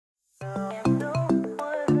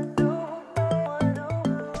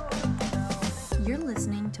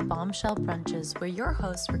Bombshell Brunches, where your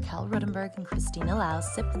hosts Raquel Rudenberg and Christina Lau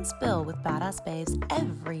sip and spill with badass babes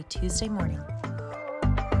every Tuesday morning.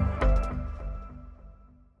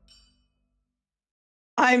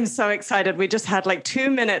 I'm so excited. We just had like 2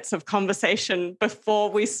 minutes of conversation before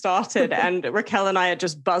we started, and Raquel and I are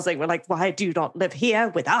just buzzing. We're like, why do you not live here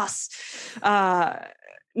with us?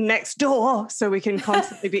 Next door, so we can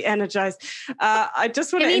constantly be energized. I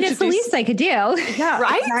just want to introduce... it's the least I could do. Yeah,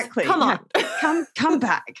 right? Exactly. Come on. Yeah. Come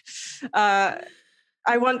back. I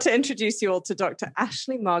want to introduce you all to Dr.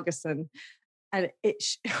 Ashey Margeson. And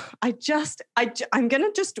I'm going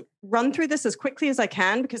to just run through this as quickly as I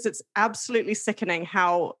can because it's absolutely sickening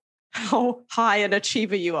how high an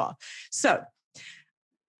achiever you are. So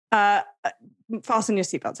fasten your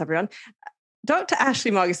seatbelts, everyone. Dr.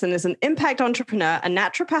 Ashey Margeson is an impact entrepreneur, a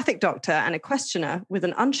naturopathic doctor, and a questioner with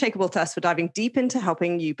an unshakable thirst for diving deep into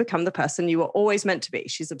helping you become the person you were always meant to be.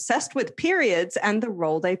 She's obsessed with periods and the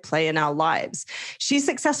role they play in our lives. She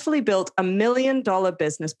successfully built $1 million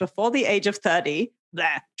business before the age of 30,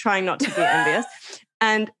 trying not to be envious,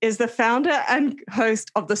 and is the founder and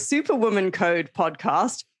host of the Superwoman Code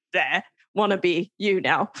Podcast. Want to be you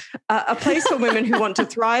now. A place for women who want to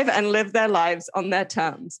thrive and live their lives on their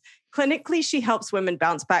terms. Clinically, she helps women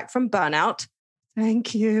bounce back from burnout.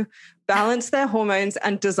 Thank you. Balance their hormones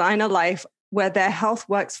and design a life where their health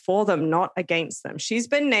works for them, not against them. She's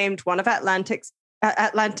been named one of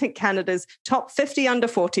Atlantic Canada's top 50 under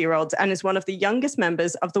 40-year-olds and is one of the youngest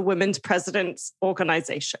members of the Women's President's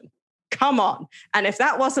Organization. Come on. And if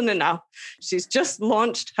that wasn't enough, she's just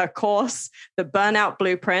launched her course, The Burnout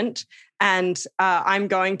Blueprint. And I'm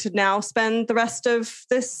going to now spend the rest of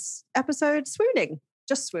this episode swooning.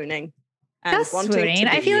 Just swooning. And just swooning.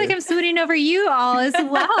 I feel like I'm swooning over you all as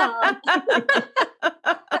well.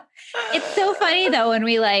 It's so funny though when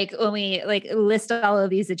we list all of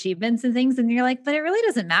these achievements and things, and you're like, but it really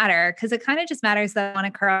doesn't matter because it kind of just matters that I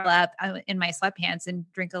want to curl up in my sweatpants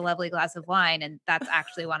and drink a lovely glass of wine, and that's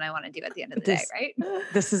actually what I want to do at the end of the day, right?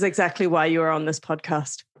 This is exactly why you are on this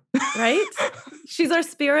podcast. Right? She's our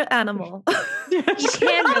spirit animal. You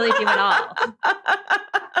can really do it all.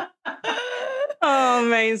 Oh,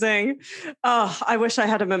 amazing. Oh, I wish I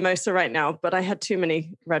had a mimosa right now, but I had too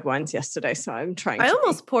many red wines yesterday, so I'm trying to... I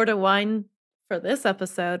almost poured a wine for this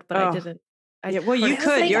episode, but I didn't. Well, you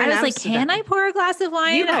could. I was like, can I pour a glass of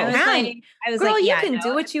wine? You I was Girl, like, you can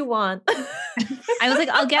do what you want. I was like,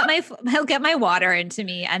 I'll get my water into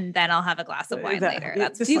me, and then I'll have a glass of wine later.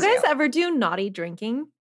 Do you guys ever do naughty drinking?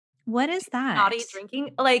 What is that? Naughty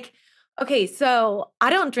drinking? Like, okay, so I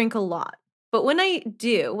don't drink a lot. But when I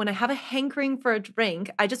have a hankering for a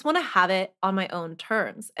drink, I just want to have it on my own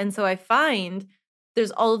terms. And so I find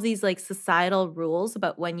there's all of these like societal rules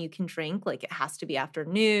about when you can drink, like it has to be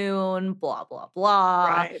afternoon, blah, blah, blah.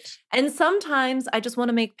 Right. And sometimes I just want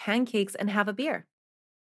to make pancakes and have a beer.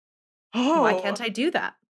 Oh. Why can't I do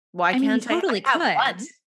that? Why can't you totally I have fun?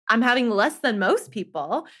 I'm having less than most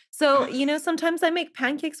people. So, sometimes I make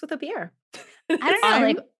pancakes with a beer. I don't know,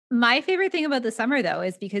 like, my favorite thing about the summer, though,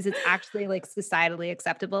 is because it's actually like societally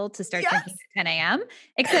acceptable to start drinking at 10 a.m.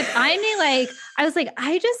 Except I was like,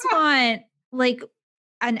 I just want like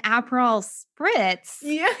an Aperol spritz.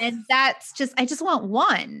 Yeah. And I just want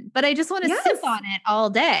one, but I just want to sip on it all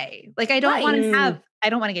day. Like, I don't want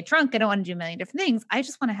to get drunk. I don't want to do a million different things. I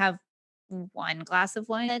just want to have one glass of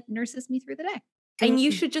wine that nurses me through the day. And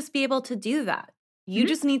you should just be able to do that. You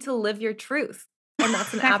just need to live your truth. And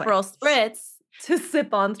that's an Aperol spritz to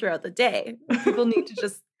sip on throughout the day. People need to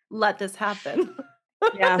just let this happen.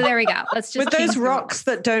 Yeah. So there we go. Let's just with those rocks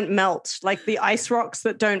that don't melt, like the ice rocks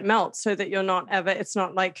that don't melt, so that you're not ever, it's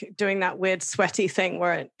not like doing that weird sweaty thing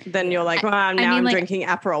where then you're like, I'm drinking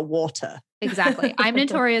Aperol water. Exactly. I'm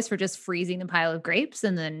notorious for just freezing a pile of grapes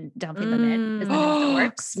and then dumping them in. Because it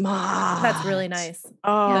works. Smart. That's really nice.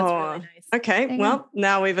 Oh, yeah, that's really nice. Okay. Well,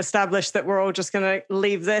 now we've established that we're all just going to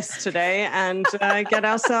leave this today and get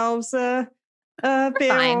ourselves a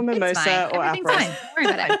beer or mimosa or Aperol. Fine. Don't worry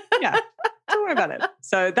about it. Yeah. Don't worry about it.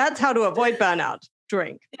 So that's how to avoid burnout.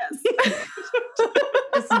 Drink. Yes.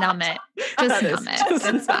 Just numb it.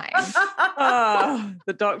 It's fine.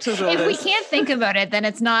 The doctor's orders. If we can't think about it, then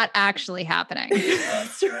it's not actually happening.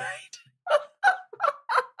 That's right.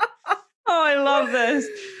 Oh, I love this.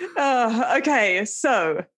 Okay,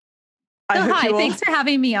 so hi, thanks for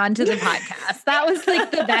having me onto the podcast. That was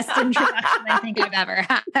like the best introduction I think I've ever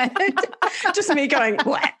had. Just me going,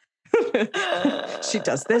 what? She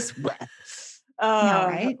does this. What?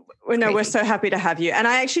 Right? No, we're so happy to have you. And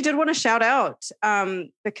I actually did want to shout out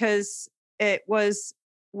because it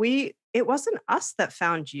wasn't us that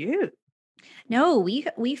found you. No,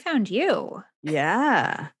 we found you.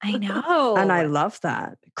 Yeah. I know. And I love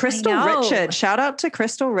that. Crystal Richard. Shout out to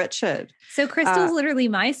Crystal Richard. So Crystal's literally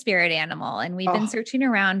my spirit animal. And we've been searching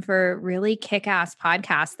around for really kick-ass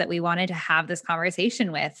podcasts that we wanted to have this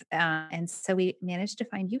conversation with. And so we managed to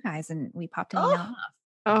find you guys and we popped an email off.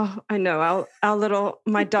 Oh, I know.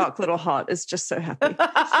 My dark little heart is just so happy.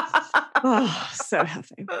 So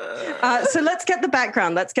happy. So let's get the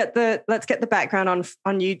background. Let's get the background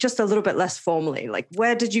on you just a little bit less formally. Like,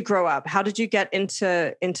 where did you grow up? How did you get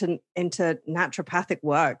into naturopathic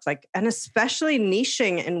work? Like, and especially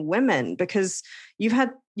niching in women, because you've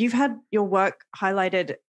had your work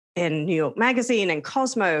highlighted in New York Magazine and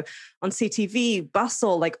Cosmo, on CTV,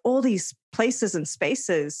 Bustle, like all these places and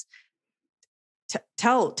spaces.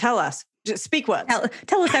 Tell us. Just speak words.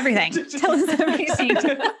 Tell us everything. Tell us everything.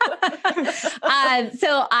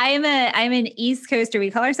 So I'm an East Coaster.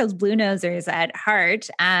 We call ourselves Blue Nosers at heart.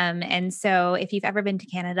 And so if you've ever been to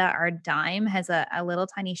Canada, our dime has a little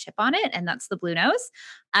tiny ship on it, and that's the Blue Nose.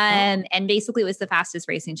 And basically it was the fastest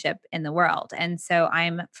racing ship in the world. And so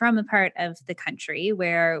I'm from a part of the country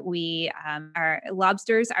where our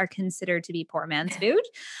lobsters are considered to be poor man's food,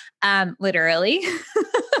 literally.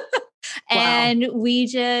 And we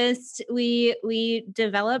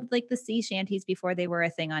developed like the sea shanties before they were a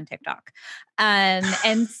thing on TikTok. And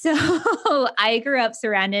so I grew up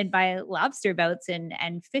surrounded by lobster boats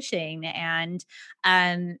and fishing and,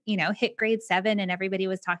 hit grade 7 and everybody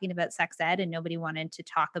was talking about sex ed and nobody wanted to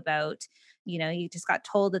talk about, you just got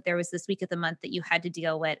told that there was this week of the month that you had to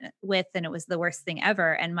deal with and it was the worst thing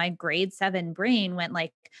ever. And my grade 7 brain went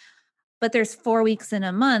like, but there's 4 weeks in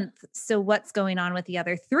a month. So what's going on with the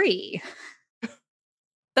other 3?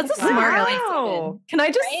 That's a smart grade 7. Can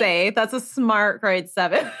I just say that's a smart grade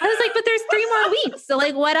 7? I was like, but there's 3 more weeks. So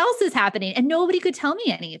like, what else is happening? And nobody could tell me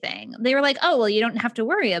anything. They were like, oh, well, you don't have to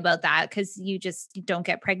worry about that because you don't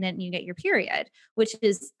get pregnant and you get your period, which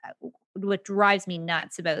is what drives me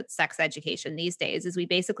nuts about sex education these days is we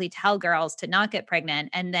basically tell girls to not get pregnant.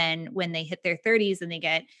 And then when they hit their 30s and they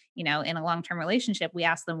get, in a long-term relationship, we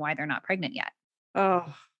ask them why they're not pregnant yet.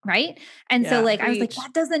 Oh, right. And so like, I was like,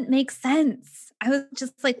 that doesn't make sense. I was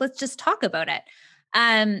just like, let's just talk about it.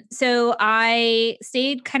 So I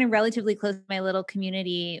stayed kind of relatively close to my little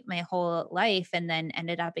community my whole life and then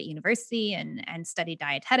ended up at university and studied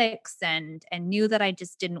dietetics and knew that I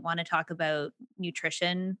just didn't want to talk about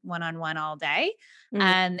nutrition one-on-one all day.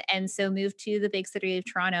 And so moved to the big city of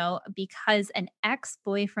Toronto because an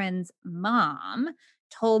ex-boyfriend's mom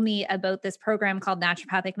told me about this program called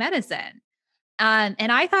naturopathic medicine.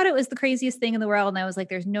 And I thought it was the craziest thing in the world. And I was like,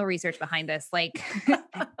 there's no research behind this. Like,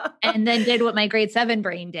 and then did what my grade 7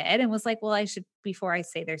 brain did and was like, well, before I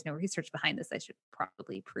say there's no research behind this, I should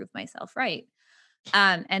probably prove myself right.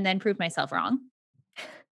 And then prove myself wrong.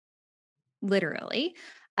 Literally.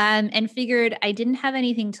 And figured I didn't have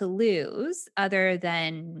anything to lose other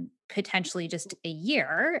than potentially just a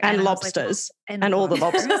year. And lobsters. Like, and all the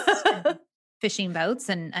lobsters. Fishing boats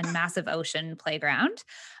and a massive ocean playground.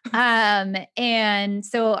 And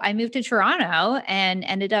so I moved to Toronto and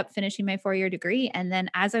ended up finishing my 4-year degree. And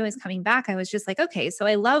then as I was coming back, I was just like, okay, so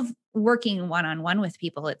I love working one-on-one with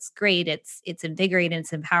people. It's great. It's invigorating.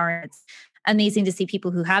 It's empowering. It's amazing to see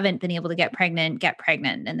people who haven't been able to get pregnant.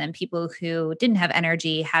 And then people who didn't have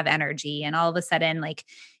energy have energy. And all of a sudden, like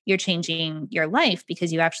you're changing your life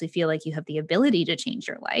because you actually feel like you have the ability to change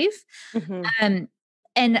your life. Mm-hmm.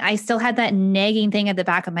 And I still had that nagging thing at the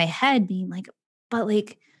back of my head being like, but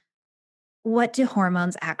like, what do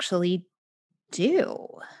hormones actually do?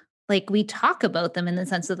 Like we talk about them in the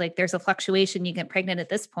sense of like, there's a fluctuation. You get pregnant at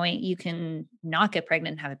this point, you can not get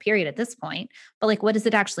pregnant and have a period at this point, but like, what does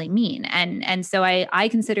it actually mean? And so I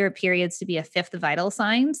consider periods to be a 5th vital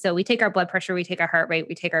sign. So we take our blood pressure, we take our heart rate,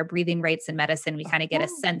 we take our breathing rates in medicine, we kind of get a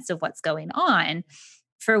sense of what's going on.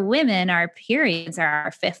 For women, our periods are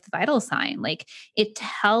our 5th vital sign. Like it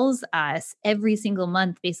tells us every single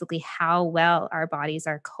month, basically how well our bodies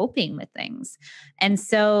are coping with things. And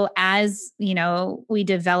so as, we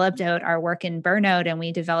developed out our work in burnout and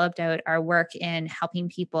we developed out our work in helping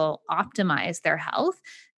people optimize their health,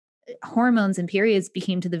 hormones and periods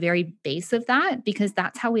became to the very base of that because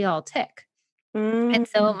that's how we all tick. And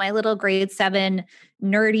so my little grade 7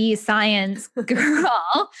 nerdy science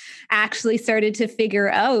girl actually started to figure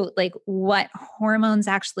out like what hormones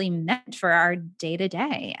actually meant for our day to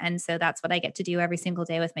day. And so that's what I get to do every single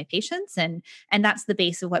day with my patients. And that's the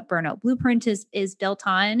base of what Burnout Blueprint is built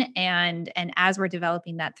on. And as we're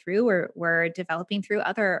developing that through, we're developing through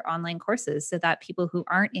other online courses so that people who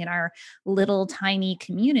aren't in our little tiny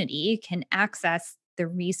community can access the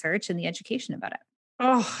research and the education about it.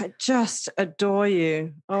 Oh, I just adore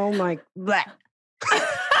you. Oh my, bleh.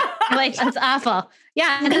 Like, that's awful.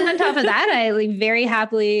 Yeah. And then on top of that, I like very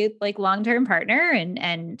happily like long-term partner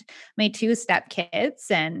and my 2 step kids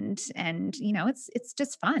and, you know, it's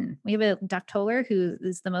just fun. We have a duck toller who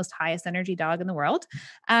is the most highest energy dog in the world.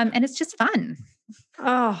 And it's just fun.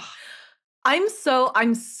 Oh, I'm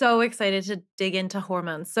so excited to dig into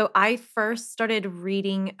hormones. So I first started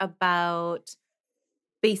reading about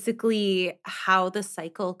basically how the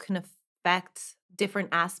cycle can affect different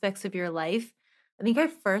aspects of your life. I think I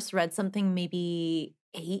first read something maybe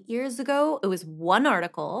 8 years ago. It was one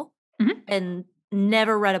article and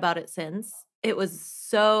never read about it since. It was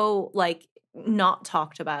so like not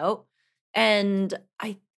talked about. And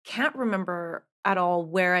I can't remember at all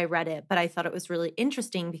where I read it, but I thought it was really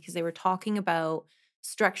interesting because they were talking about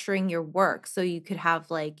structuring your work so you could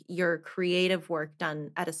have like your creative work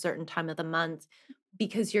done at a certain time of the month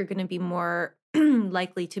because you're going to be more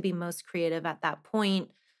likely to be most creative at that point.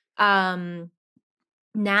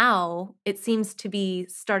 Now it seems to be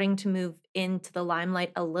starting to move into the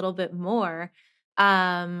limelight a little bit more.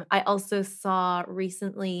 I also saw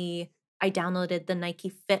recently, I downloaded the Nike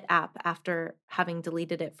Fit app after having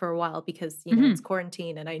deleted it for a while because, you know, it's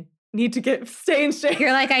quarantine and I need to stay in shape.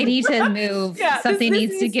 You're like, I need to move. Yeah, something this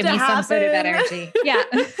needs to give me some sort of energy. Yeah.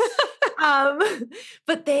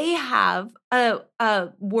 But they have a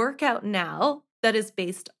workout now that is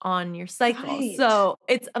based on your cycle. Right. So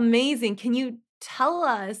it's amazing. Can you tell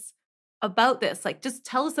us about this? Like, just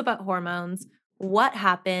tell us about hormones. What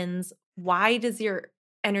happens? Why does your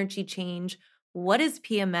energy change? What is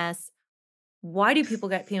PMS? Why do people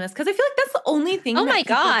get PMS? Because I feel like that's the only thing that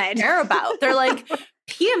people care about. They're like,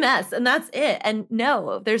 PMS, and that's it. And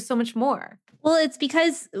no, there's so much more. Well, it's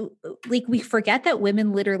because like we forget that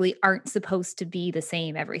women literally aren't supposed to be the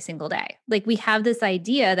same every single day. Like we have this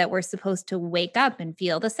idea that we're supposed to wake up and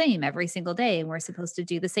feel the same every single day. And we're supposed to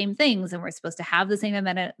do the same things and we're supposed to have the same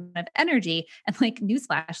amount of energy. And like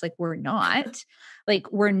newsflash, like we're not.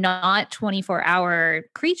 Like we're not 24-hour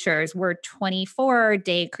creatures. We're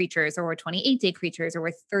 24-day creatures or we're 28-day creatures or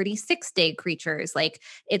we're 36-day creatures. Like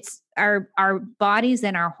it's our bodies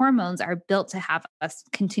and our hormones are built to have us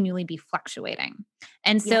continually be fluctuating.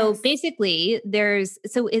 And so basically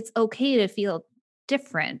so it's okay to feel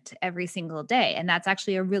different every single day. And that's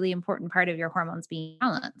actually a really important part of your hormones being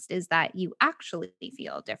balanced is that you actually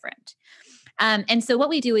feel different. And so what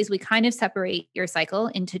we do is we kind of separate your cycle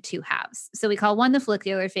into 2 halves. So we call one the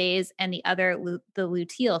follicular phase and the other the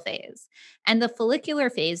luteal phase. And the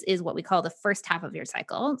follicular phase is what we call the first half of your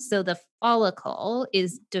cycle. So the follicle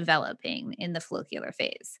is developing in the follicular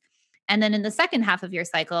phase. And then in the second half of your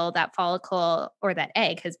cycle, that follicle or that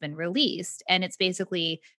egg has been released. And it's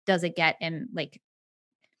basically, does it get in like,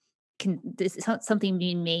 can this is something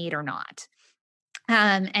being made or not?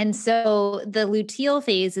 And so the luteal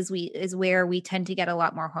phase is where we tend to get a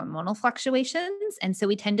lot more hormonal fluctuations. And so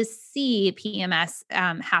we tend to see PMS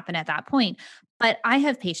happen at that point. But I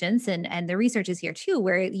have patients, and the research is here too,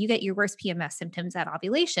 where you get your worst PMS symptoms at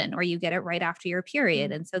ovulation, or you get it right after your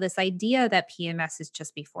period. And so this idea that PMS is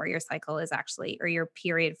just before your cycle is actually, or your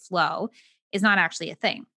period flow is not actually a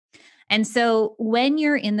thing. And so when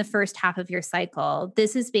you're in the first half of your cycle,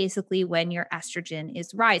 this is basically when your estrogen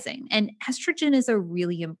is rising. And estrogen is a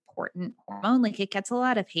really important hormone. Like it gets a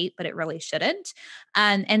lot of hate, but it really shouldn't.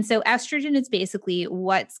 And so estrogen is basically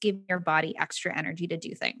what's giving your body extra energy to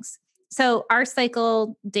do things. So our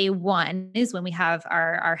cycle, day 1 is when we have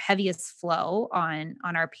our heaviest flow on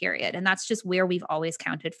our period. And that's just where we've always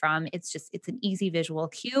counted from. It's an easy visual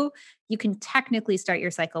cue. You can technically start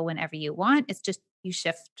your cycle whenever you want. It's just you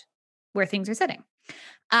shift where things are sitting.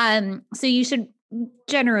 So you should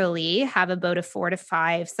generally have about a 4 to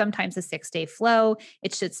 5, sometimes a 6-day flow.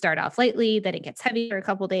 It should start off lightly, then it gets heavy for a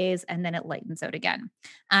couple of days, and then it lightens out again.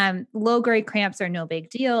 Low-grade cramps are no big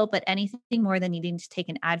deal, but anything more than needing to take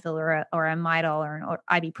an Advil or a Midol or an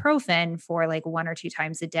ibuprofen for like 1 or 2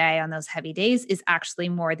 times a day on those heavy days is actually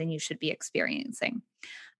more than you should be experiencing.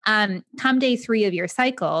 Come day 3 of your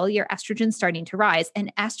cycle, your estrogen's starting to rise,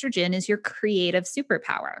 and estrogen is your creative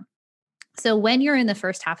superpower. So when you're in the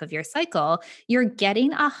first half of your cycle, you're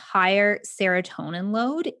getting a higher serotonin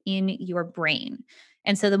load in your brain.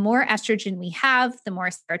 And so the more estrogen we have, the more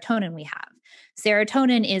serotonin we have.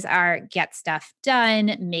 Serotonin is our get stuff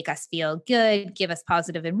done, make us feel good, give us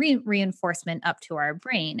positive and reinforcement up to our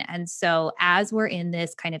brain. And so as we're in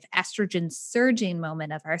this kind of estrogen surging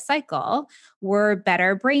moment of our cycle, we're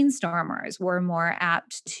better brainstormers. We're more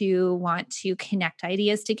apt to want to connect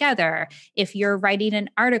ideas together. If you're writing an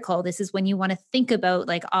article, this is when you want to think about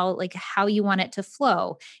how you want it to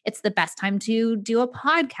flow. It's the best time to do a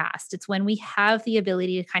podcast. It's when we have the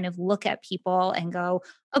ability to kind of look at people and go,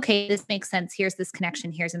 okay, this makes sense. Here's this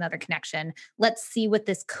connection. Here's another connection. Let's see what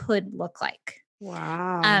this could look like.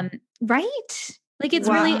 Wow. Right? Like it's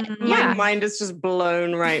wow. really, my mind is just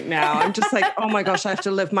blown right now. I'm just like, oh my gosh, I have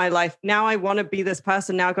to live my life. Now I want to be this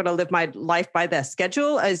person. Now I've got to live my life by their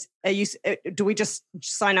schedule. Do we just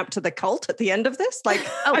sign up to the cult at the end of this? Like,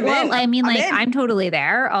 I'm totally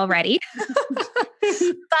there already.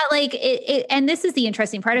 But like and this is the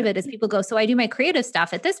interesting part of it is people go, so I do my creative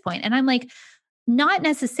stuff at this point. And I'm like, not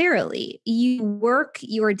necessarily. You work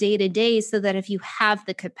your day to day so that if you have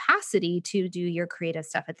the capacity to do your creative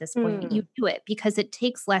stuff at this point, you do it because it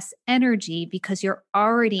takes less energy because you're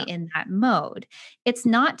already in that mode. It's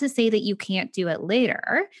not to say that you can't do it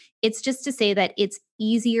later. It's just to say that it's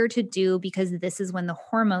easier to do because this is when the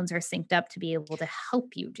hormones are synced up to be able to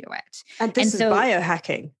help you do it. And this is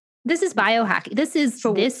biohacking. This is biohacking. This is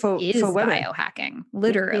biohacking,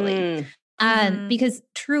 literally. Because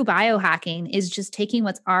true biohacking is just taking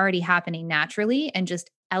what's already happening naturally and just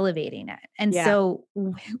elevating it. And so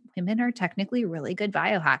women are technically really good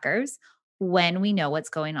biohackers when we know what's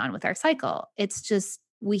going on with our cycle. It's just,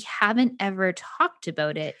 we haven't ever talked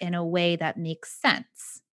about it in a way that makes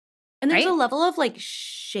sense. And there's a level of like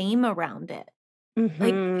shame around it.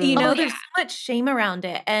 Like, there's so much shame around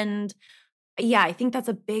it. And yeah, I think that's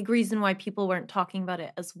a big reason why people weren't talking about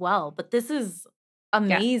it as well. But this is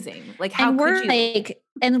amazing. Yeah. Like, how could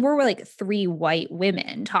you? We're like three white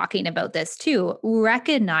women talking about this too,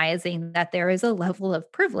 recognizing that there is a level of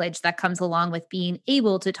privilege that comes along with being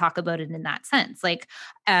able to talk about it in that sense. Like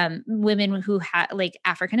women who have like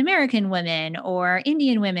African-American women or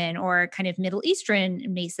Indian women or kind of Middle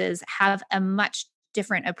Eastern maces have a much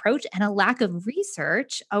different approach and a lack of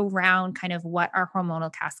research around kind of what our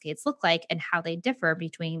hormonal cascades look like and how they differ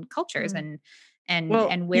between cultures and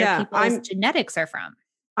where people's genetics are from.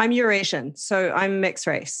 I'm Eurasian, so I'm mixed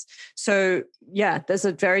race. So yeah, there's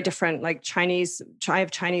a very different like I have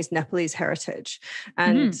Chinese Nepalese heritage.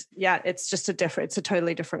 And it's just it's a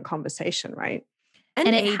totally different conversation, right? And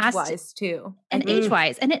age-wise too. And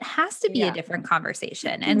age-wise. And it has to be a different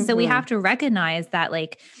conversation. And so we have to recognize that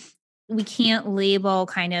like, we can't label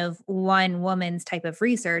kind of one woman's type of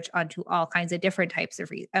research onto all kinds of different types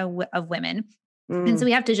of women. And so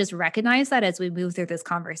we have to just recognize that as we move through this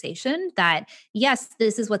conversation that yes,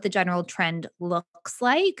 this is what the general trend looks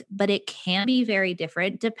like, but it can be very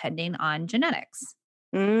different depending on genetics.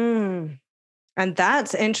 And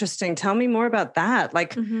that's interesting. Tell me more about that.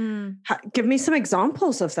 Like, give me some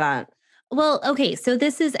examples of that. Well, okay. So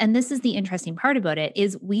this is the interesting part about it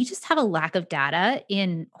is we just have a lack of data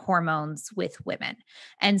in hormones with women.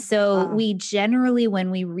 And so we generally, when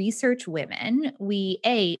we research women, we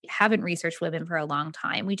haven't researched women for a long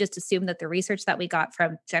time. We just assume that the research that we got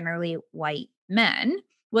from generally white men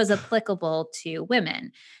was applicable to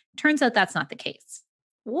women. Turns out that's not the case.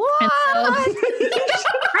 What?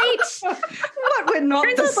 Right. But we're not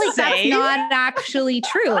the same. That's not actually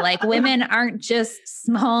true. Like women aren't just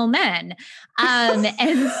small men.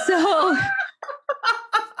 And so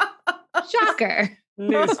shocker.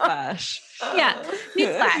 Newsflash. Yeah.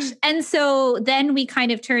 Newsflash. And so then we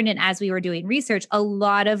kind of turned in as we were doing research, a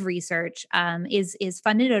lot of research is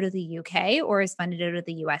funded out of the UK or is funded out of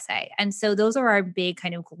the USA. And so those are our big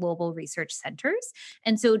kind of global research centers.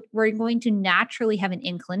 And so we're going to naturally have an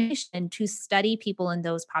inclination to study people in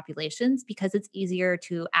those populations because it's easier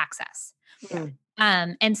to access.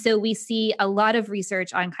 And so we see a lot of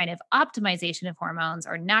research on kind of optimization of hormones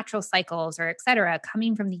or natural cycles or et cetera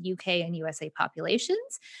coming from the UK and USA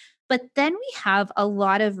populations. But then we have a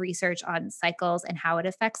lot of research on cycles and how it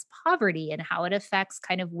affects poverty and how it affects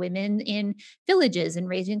kind of women in villages and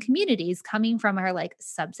raised in communities coming from our like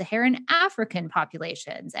sub-Saharan African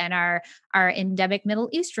populations and our endemic Middle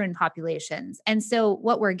Eastern populations. And so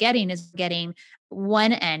what we're getting is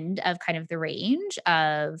one end of kind of the range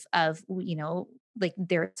of like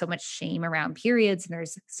there's so much shame around periods and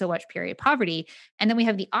there's so much period poverty. And then we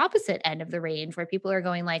have the opposite end of the range where people are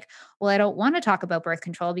going like, well, I don't want to talk about birth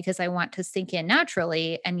control because I want to sink in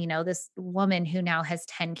naturally. And, this woman who now has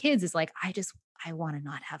 10 kids is like, I want to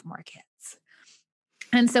not have more kids.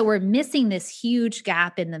 And so we're missing this huge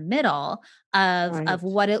gap in the middle of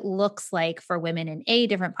what it looks like for women in A,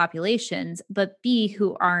 different populations, but B,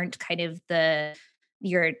 who aren't kind of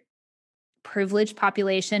your privileged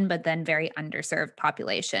population, but then very underserved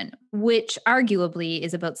population, which arguably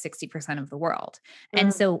is about 60% of the world.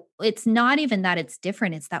 And so it's not even that it's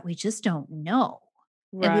different, it's that we just don't know.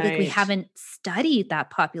 And we haven't studied that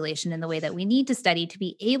population in the way that we need to study to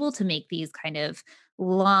be able to make these kind of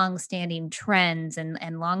long-standing trends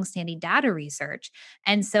and long-standing data research.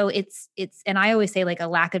 And so and I always say, like, a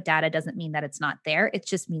lack of data doesn't mean that it's not there. It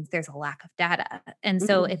just means there's a lack of data. And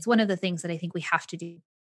so it's one of the things that I think we have to do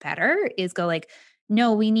better is go like,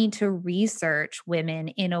 no, we need to research women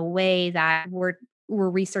in a way that we're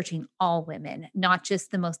researching all women, not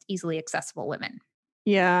just the most easily accessible women.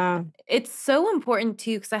 Yeah. It's so important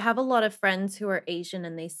too, because I have a lot of friends who are Asian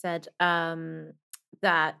and they said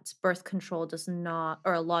that birth control does not,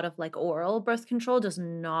 or a lot of like oral birth control does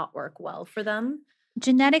not work well for them.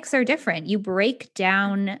 Genetics are different. You break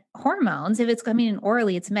down hormones. If it's coming in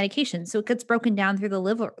orally, it's medication. So it gets broken down through the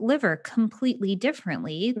liver completely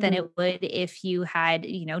differently than it would if you had,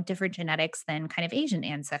 different genetics than kind of Asian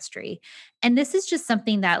ancestry. And this is just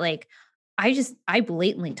something that, like, I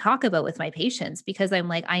blatantly talk about with my patients, because I'm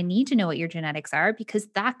like, I need to know what your genetics are, because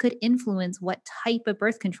that could influence what type of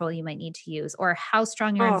birth control you might need to use, or how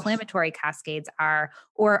strong your inflammatory cascades are,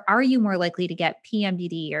 or are you more likely to get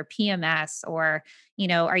PMDD or PMS, or,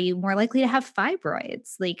 are you more likely to have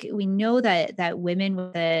fibroids? Like, we know that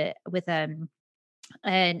women with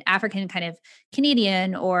an African kind of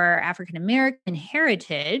Canadian or African American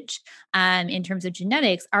heritage, in terms of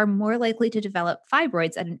genetics, are more likely to develop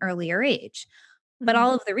fibroids at an earlier age. But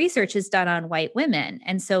all of the research is done on white women.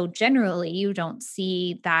 And so generally you don't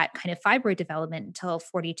see that kind of fibroid development until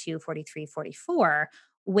 42, 43, 44.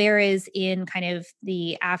 Whereas in kind of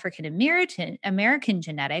the African American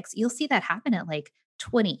genetics, you'll see that happen at like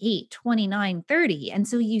 28, 29, 30. And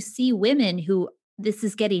so you see women who this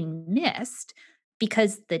is getting missed,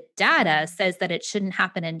 because the data says that it shouldn't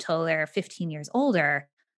happen until they're 15 years older,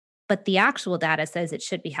 but the actual data says it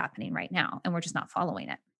should be happening right now, and we're just not following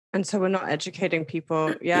it. And so we're not educating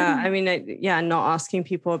people. Yeah. I mean, not asking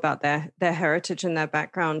people about their heritage and their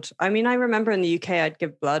background. I mean, I remember in the UK, I'd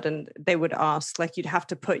give blood and they would ask, like, you'd have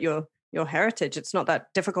to put your heritage. It's not that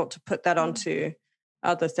difficult to put that onto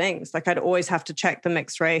other things. Like, I'd always have to check the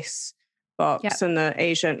mixed race box and the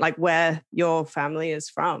Asian, like where your family is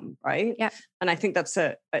from, right? Yeah. And I think that's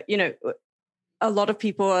a lot of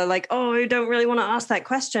people are like, oh, I don't really want to ask that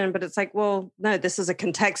question, but it's like, well, no, this is a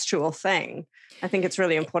contextual thing. I think it's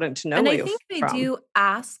really important to know and where I you're think they from. do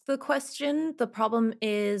ask the question. The problem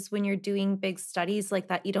is when you're doing big studies like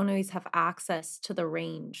that, you don't always have access to the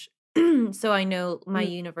range. So I know my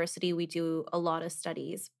university, we do a lot of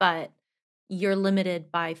studies, but you're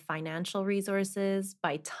limited by financial resources,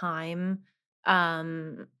 by time,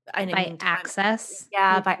 access.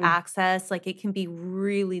 By access. Like, it can be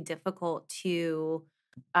really difficult to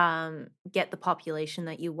get the population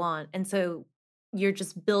that you want. And so you're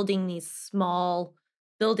just building these small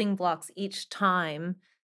building blocks each time,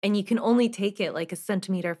 and you can only take it like a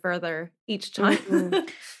centimeter further each time.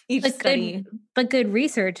 Each study. But good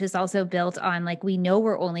research is also built on, like, we know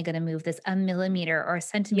we're only going to move this a millimeter or a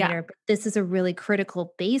centimeter, but this is a really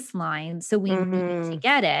critical baseline. So we need to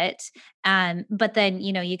get it. But then,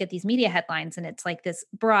 you get these media headlines and it's like this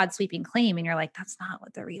broad sweeping claim. And you're like, that's not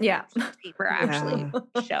what the research paper actually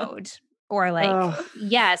showed. Or like,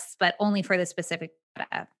 yes, but only for the specific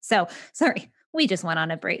data. So sorry. We just went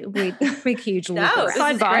on a break. We big huge loop. No,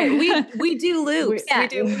 we do loops. Yeah. We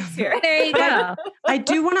do loops here. There you go. I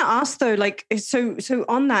do want to ask though, like, so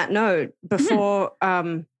on that note, before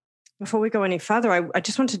we go any further, I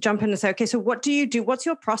just want to jump in and say, okay, so what do you do? What's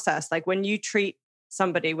your process? Like, when you treat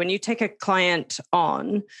somebody, when you take a client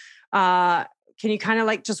on, can you kind of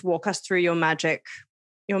like just walk us through your magic?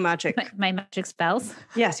 My magic spells?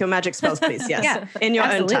 Yes, your magic spells, please. Yes. Yeah, in your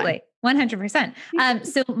own time. 100%.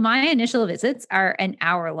 So my initial visits are an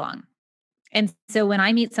hour long. And so when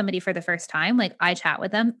I meet somebody for the first time, like, I chat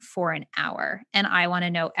with them for an hour and I want to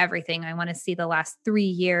know everything. I want to see the last 3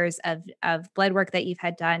 years of blood work that you've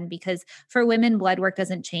had done, because for women, blood work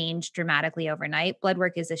doesn't change dramatically overnight. Blood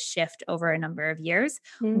work is a shift over a number of years.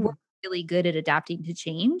 We're really good at adapting to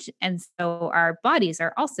change. And so our bodies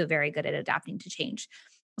are also very good at adapting to change.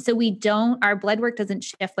 So our blood work doesn't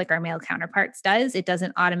shift like our male counterparts does. It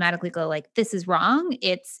doesn't automatically go like, this is wrong.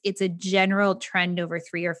 It's a general trend over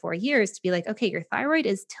 3 or 4 years to be like, okay, your thyroid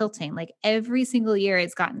is tilting. Like every single year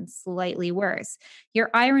it's gotten slightly worse. Your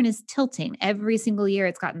iron is tilting. Every single year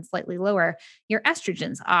it's gotten slightly lower. Your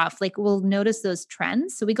estrogen's off. Like we'll notice those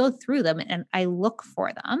trends. So we go through them and I look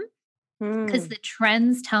for them because the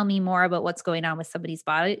trends tell me more about what's going on with somebody's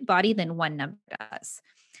body than one number does.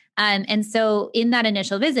 And so in that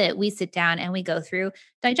initial visit, we sit down and we go through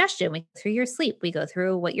digestion, we go through your sleep, we go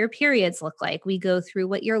through what your periods look like, we go through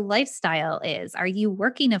what your lifestyle is. Are you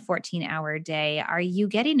working a 14-hour day? Are you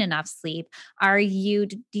getting enough sleep? Do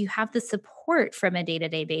you have the support from a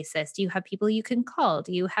day-to-day basis? Do you have people you can call?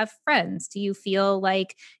 Do you have friends? Do you feel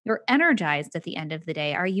like you're energized at the end of the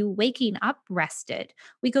day? Are you waking up rested?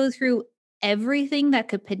 We go through everything that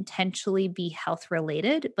could potentially be health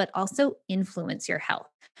related, but also influence your health.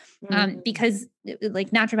 Because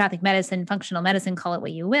like naturopathic medicine, functional medicine, call it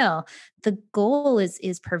what you will, the goal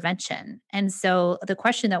is prevention. And so the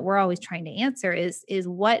question that we're always trying to answer is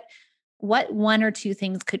what one or two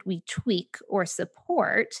things could we tweak or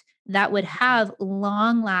support that would have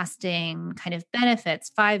long lasting kind of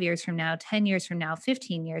benefits 5 years from now, 10 years from now,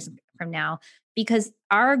 15 years from now, because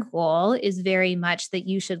our goal is very much that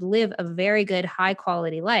you should live a very good, high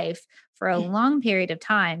quality life for a long period of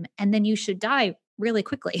time. And then you should die really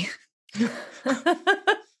quickly.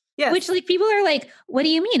 Yes. Which like people are like, what do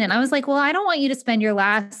you mean? And I was like, well, I don't want you to spend your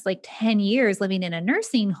last like 10 years living in a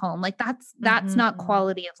nursing home. Like that's not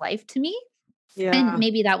quality of life to me. Yeah. And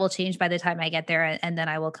maybe that will change by the time I get there. And then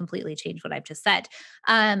I will completely change what I've just said.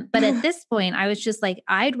 But at this point, I was just like,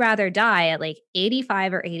 I'd rather die at like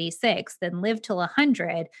 85 or 86 than live till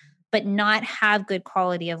 100, but not have good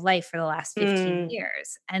quality of life for the last 15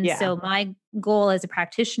 years. And so my goal as a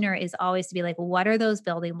practitioner is always to be like, what are those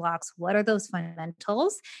building blocks? What are those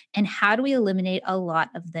fundamentals? And how do we eliminate a lot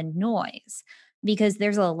of the noise? Because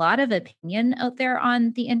there's a lot of opinion out there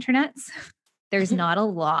on the internets. There's not a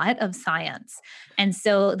lot of science. And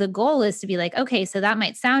so the goal is to be like, okay, so that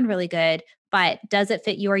might sound really good, but does it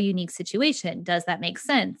fit your unique situation? Does that make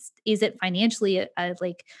sense? Is it financially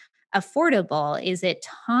affordable? Is it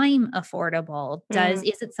time affordable?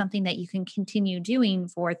 Is it something that you can continue doing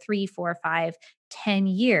for 3, 4, 5, 10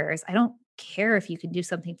 years? I don't care if you can do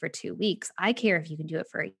something for 2 weeks. I care if you can do it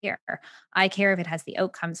for a year. I care if it has the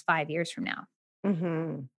outcomes 5 years from now.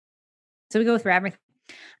 Mm-hmm. So we go through everything.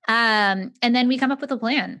 And then we come up with a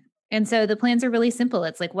plan. And so the plans are really simple.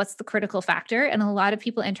 It's like, what's the critical factor? And a lot of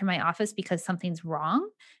people enter my office because something's wrong.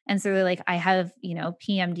 And so they're like, I have,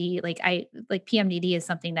 PMD, PMDD is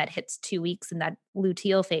something that hits 2 weeks in that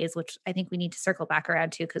luteal phase, which I think we need to circle back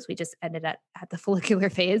around to because we just ended at the follicular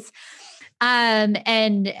phase.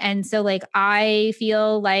 And so like, I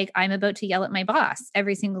feel like I'm about to yell at my boss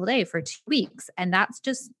every single day for 2 weeks. And that's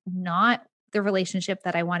just not the relationship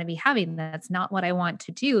that I want to be having. That's not what I want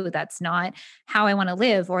to do. That's not how I want to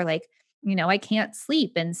live. Or like, I can't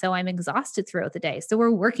sleep. And so I'm exhausted throughout the day. So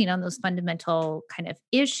we're working on those fundamental kind of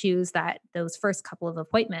issues that those first couple of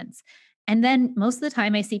appointments. And then most of the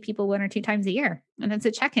time I see people 1 or 2 times a year. And it's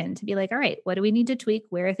a check-in to be like, all right, what do we need to tweak?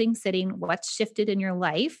 Where are things sitting? What's shifted in your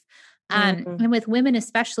life? And with women,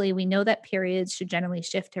 especially, we know that periods should generally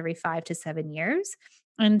shift every 5 to 7 years.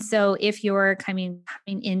 And so if you're coming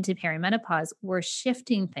into perimenopause, we're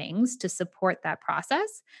shifting things to support that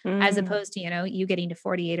process, as opposed to, you getting to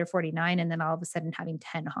 48 or 49 and then all of a sudden having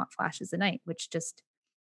 10 hot flashes a night, which just,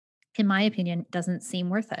 in my opinion, doesn't seem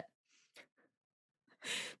worth it.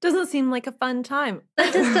 Doesn't seem like a fun time.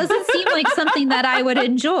 That just doesn't seem like something that I would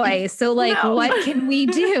enjoy. So like, what can we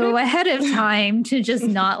do ahead of time to just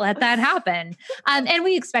not let that happen? And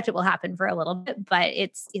we expect it will happen for a little bit, but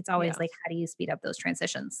it's always like, how do you speed up those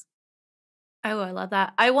transitions? Oh, I love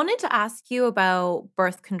that. I wanted to ask you about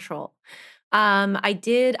birth control.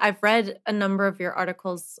 I've read a number of your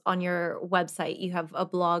articles on your website. You have a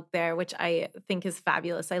blog there, which I think is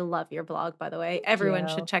fabulous. I love your blog, by the way. Everyone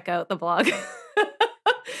should check out the blog.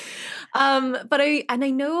 But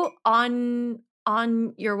I know on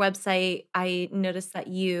your website, I noticed that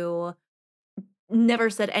you never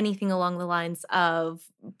said anything along the lines of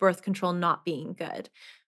birth control not being good.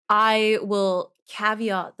 I will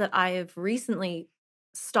caveat that I have recently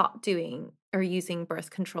stopped doing or using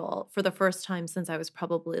birth control for the first time since I was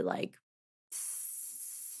probably like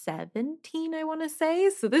 17, I want to say.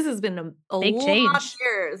 So this has been a big lot change. Of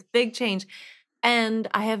years, big change. And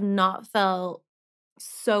I have not felt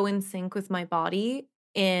so in sync with my body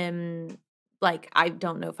I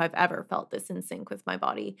don't know if I've ever felt this in sync with my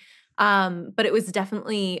body. But it was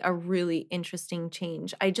definitely a really interesting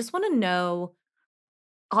change. I just want to know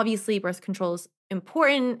obviously birth control is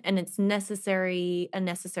important and it's a necessary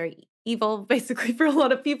evil basically for a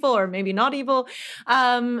lot of people, or maybe not evil.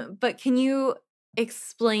 But can you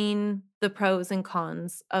explain the pros and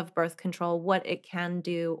cons of birth control, what it can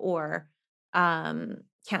do or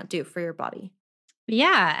can't do for your body?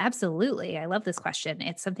 Yeah, absolutely. I love this question.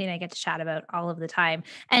 It's something I get to chat about all of the time.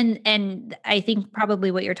 And I think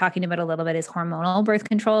probably what you're talking about a little bit is hormonal birth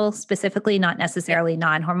control, specifically, not necessarily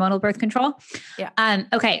non-hormonal birth control. Yeah.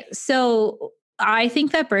 Okay. So I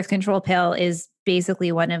think that birth control pill is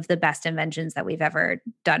basically one of the best inventions that we've ever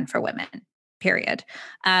done for women. Period.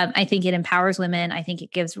 I think it empowers women. I think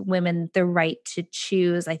it gives women the right to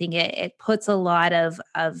choose. I think it puts a lot of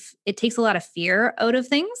it takes a lot of fear out of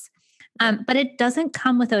things. But it doesn't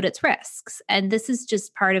come without its risks. And this is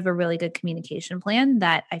just part of a really good communication plan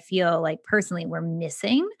that I feel like personally we're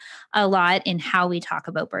missing a lot in how we talk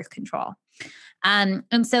about birth control. And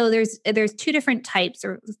so there's two different types,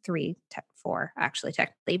 or four actually,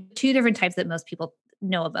 technically, two different types that most people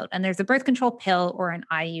know about. And there's a birth control pill or an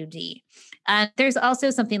IUD. There's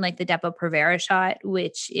also something like the Depo-Provera shot,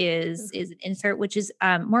 which is an insert, which is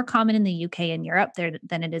more common in the UK and Europe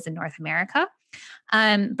than it is in North America.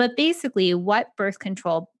 But basically what birth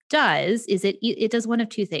control does is it does one of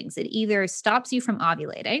two things. It either stops you from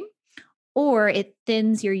ovulating, or it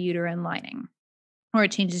thins your uterine lining, or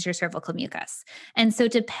it changes your cervical mucus. And so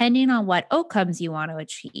depending on what outcomes you want to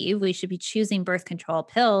achieve, we should be choosing birth control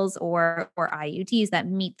pills or IUDs that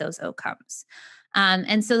meet those outcomes.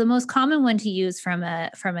 And so the most common one to use from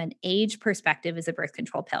an age perspective is a birth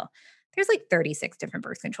control pill. There's like 36 different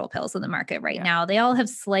birth control pills in the market right now. They all have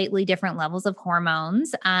slightly different levels of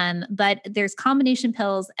hormones, but there's combination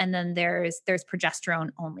pills, and then there's progesterone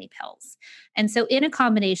only pills. And so in a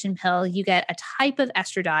combination pill, you get a type of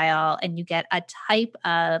estradiol and you get a type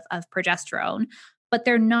of progesterone, but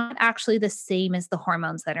they're not actually the same as the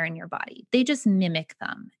hormones that are in your body. They just mimic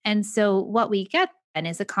them. And so what we get then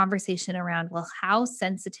is a conversation around, well, how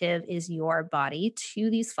sensitive is your body to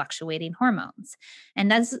these fluctuating hormones? And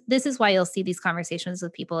this is why you'll see these conversations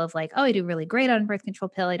with people of like, oh, I do really great on birth control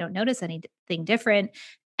pill. I don't notice anything different.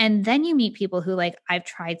 And then you meet people who like, I've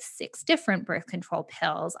tried 6 different birth control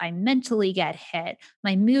pills. I mentally get hit.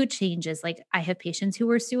 My mood changes. Like I have patients who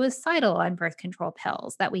were suicidal on birth control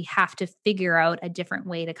pills that we have to figure out a different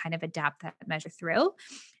way to kind of adapt that measure through.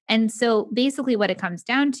 And so basically what it comes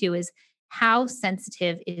down to is, how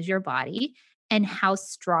sensitive is your body and how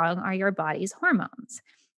strong are your body's hormones?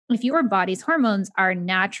 If your body's hormones are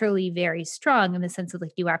naturally very strong in the sense of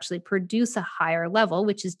like you actually produce a higher level,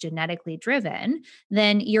 which is genetically driven,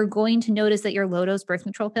 then you're going to notice that your low dose birth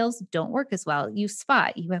control pills don't work as well. You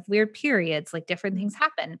spot, you have weird periods, like different things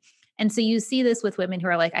happen. And so you see this with women who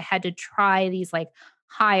are like, I had to try these like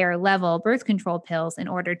higher level birth control pills in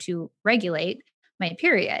order to regulate my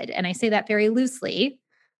period. And I say that very loosely,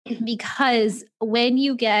 because when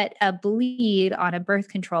you get a bleed on a birth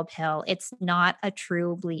control pill, it's not a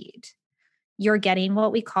true bleed. You're getting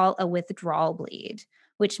what we call a withdrawal bleed,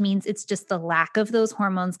 which means it's just the lack of those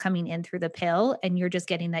hormones coming in through the pill, and you're just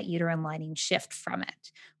getting that uterine lining shift from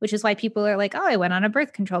it, which is why people are like, oh, I went on a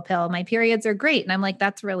birth control pill. My periods are great. And I'm like,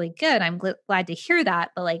 that's really good. I'm glad to hear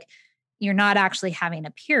that. But like, you're not actually having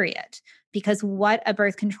a period, because what a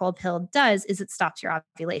birth control pill does is it stops your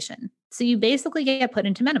ovulation. So you basically get put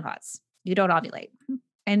into menopause. You don't ovulate.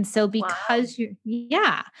 And so because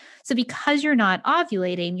because you're not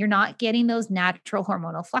ovulating, you're not getting those natural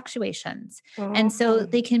hormonal fluctuations. And so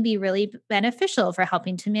they can be really beneficial for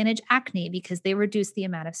helping to manage acne because they reduce the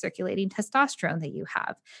amount of circulating testosterone that you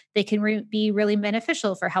have. They can be really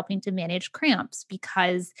beneficial for helping to manage cramps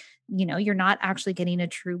because, you're not actually getting a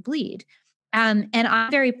true bleed. And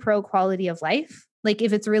I'm very pro quality of life. Like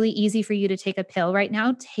if it's really easy for you to take a pill right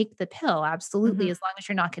now, take the pill. Absolutely. As long as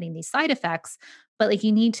you're not getting these side effects. But like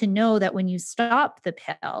you need to know that when you stop the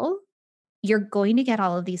pill, you're going to get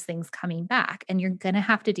all of these things coming back and you're going to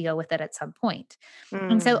have to deal with it at some point.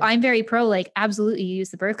 And so I'm very pro, like absolutely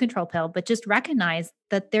use the birth control pill, but just recognize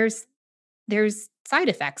that there's side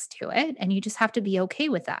effects to it and you just have to be okay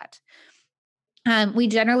with that. We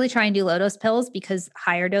generally try and do low dose pills because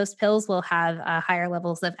higher dose pills will have higher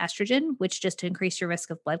levels of estrogen, which just to increase your risk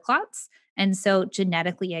of blood clots. And so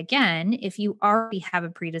genetically, again, if you already have a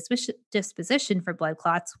predisposition for blood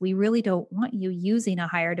clots, we really don't want you using a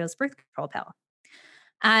higher dose birth control pill.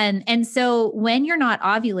 And so when you're not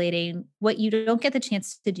ovulating, what you don't get the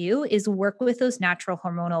chance to do is work with those natural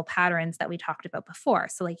hormonal patterns that we talked about before.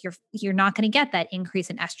 So like you're not going to get that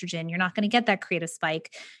increase in estrogen. You're not going to get that creative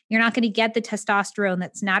spike. You're not going to get the testosterone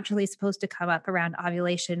that's naturally supposed to come up around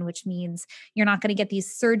ovulation, which means you're not going to get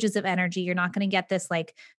these surges of energy. You're not going to get this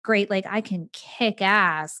like great, like I can kick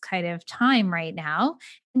ass kind of time right now.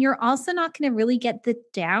 And you're also not going to really get the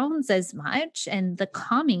downs as much and the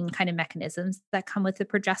calming kind of mechanisms that come with the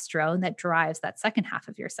progesterone that drives that second half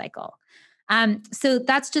of your cycle. So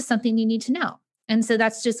that's just something you need to know. And so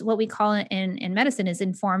that's just what we call it in medicine is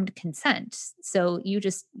informed consent. So you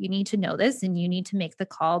need to know this and you need to make the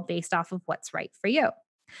call based off of what's right for you.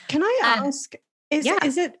 Can I ask,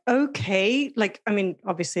 is it okay? Like, I mean,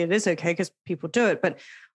 obviously it is okay because people do it, but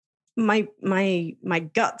my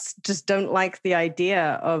guts just don't like the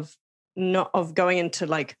idea of going into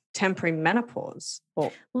like temporary menopause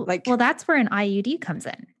or like. Well, that's where an IUD comes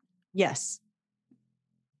in. Yes.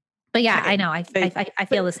 But yeah, I know. I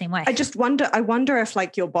feel the same way. I wonder if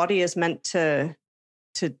like your body is meant to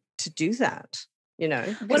do that, you know,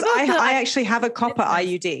 because I actually have a copper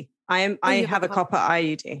IUD. I have a copper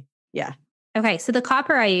IUD. Yeah. Okay. So the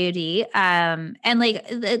copper IUD, and like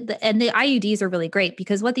the IUDs are really great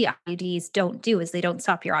because what the IUDs don't do is they don't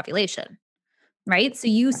stop your ovulation. Right. So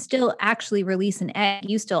you still actually release an egg,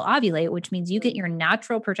 you still ovulate, which means you get your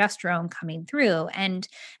natural progesterone coming through. And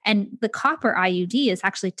the copper IUD is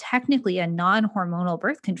actually technically a non-hormonal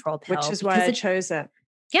birth control pill. Which is why I chose it.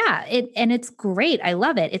 Yeah. And it's great. I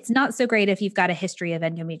love it. It's not so great if you've got a history of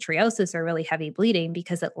endometriosis or really heavy bleeding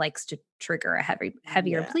because it likes to trigger a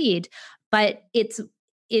heavier bleed. But it's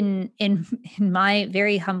in my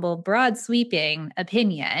very humble, broad sweeping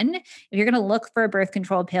opinion, if you're going to look for a birth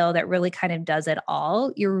control pill that really kind of does it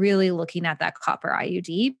all, you're really looking at that copper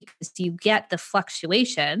IUD because you get the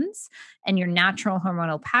fluctuations and your natural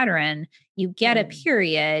hormonal pattern, you get a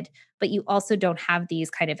period, but you also don't have these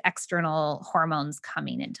kind of external hormones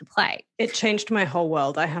coming into play. It changed my whole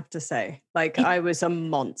world, I have to say. Like I was a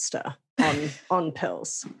monster on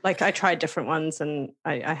pills. Like I tried different ones and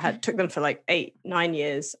I took them for like 8-9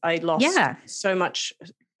 years. I lost so much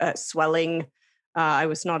swelling. I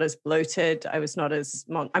was not as bloated. I was not as,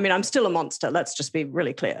 I'm still a monster. Let's just be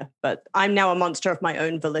really clear, but I'm now a monster of my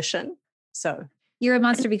own volition. So you're a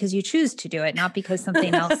monster because you choose to do it, not because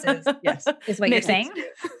something else is what you're saying.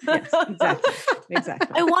 Yes,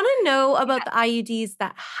 exactly. I want to know about the IUDs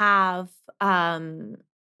that have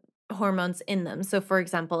hormones in them. So for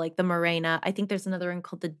example, like the Mirena, I think there's another one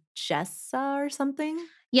called the Jessa or something.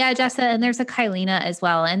 Yeah, Jessa, and there's a Kylina as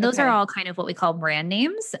well. And those are all kind of what we call brand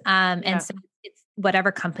names. And so it's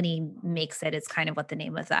whatever company makes it is kind of what the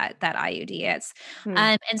name of that IUD is.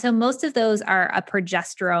 And so most of those are a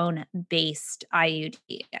progesterone-based IUD.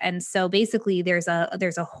 And so basically there's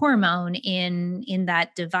a hormone in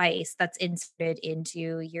that device that's inserted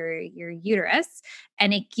into your uterus,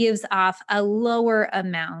 and it gives off a lower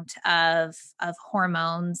amount of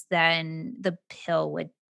hormones than the pill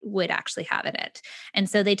would actually have in it. And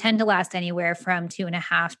so they tend to last anywhere from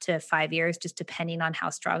 2.5 to 5 years, just depending on how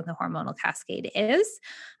strong the hormonal cascade is.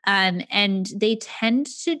 And they tend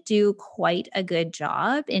to do quite a good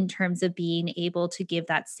job in terms of being able to give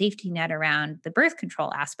that safety net around the birth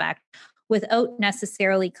control aspect without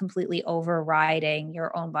necessarily completely overriding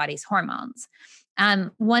your own body's hormones.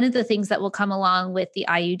 One of the things that will come along with the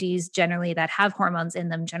IUDs generally that have hormones in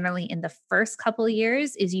them, generally in the first couple of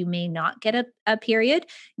years, is you may not get a period.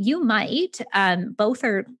 You might. Both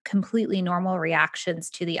are completely normal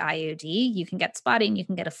reactions to the IUD. You can get spotting, you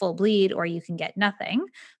can get a full bleed, or you can get nothing.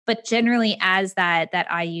 But generally, as that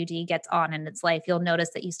IUD gets on in its life, you'll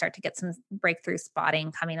notice that you start to get some breakthrough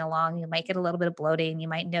spotting coming along. You might get a little bit of bloating. You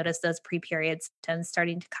might notice those pre-period symptoms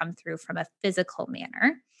starting to come through from a physical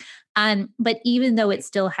manner. But even though it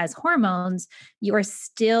still has hormones, you're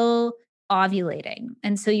still ovulating.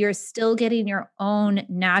 And so you're still getting your own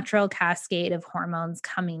natural cascade of hormones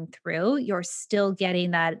coming through. You're still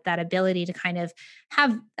getting that ability to kind of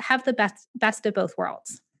have the best of both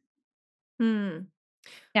worlds.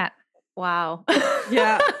 Yeah. Wow.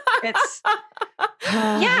 Yeah. It's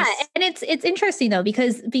and it's interesting though,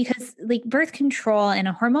 because like birth control and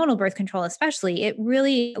a hormonal birth control, especially, it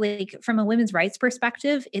really, like from a women's rights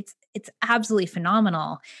perspective, it's absolutely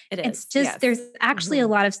phenomenal. It is. It's just, there's actually a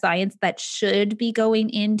lot of science that should be going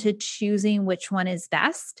into choosing which one is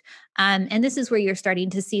best. And this is where you're starting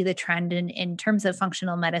to see the trend in terms of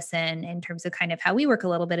functional medicine, in terms of kind of how we work a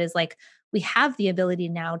little bit, is like, we have the ability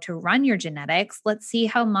now to run your genetics. Let's see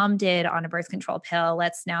how mom did on a birth control pill.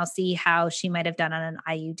 Let's now see how she might have done on an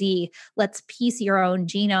IUD. Let's piece your own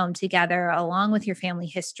genome together along with your family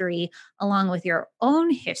history, along with your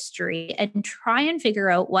own history, and try and figure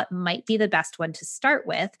out what might be the best one to start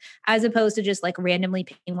with, as opposed to just like randomly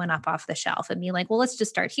picking one up off the shelf and being like, well, let's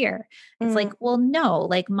just start here. It's like, well, no,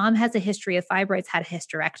 like mom has a history of fibroids, had a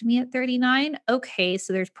hysterectomy at 39. Okay,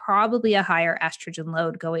 so there's probably a higher estrogen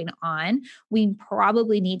load going on. We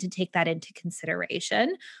probably need to take that into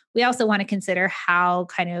consideration. We also want to consider how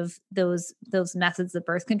kind of those methods of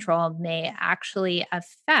birth control may actually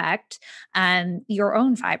affect your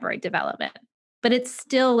own fibroid development. But it's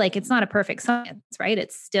still like, it's not a perfect science, right?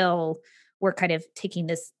 It's still, we're kind of taking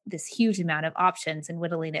this huge amount of options and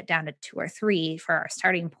whittling it down to 2 or 3 for our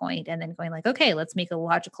starting point, and then going like, okay, let's make a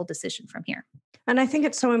logical decision from here. And I think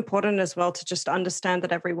it's so important as well to just understand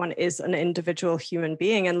that everyone is an individual human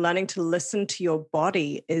being, and learning to listen to your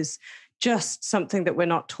body is just something that we're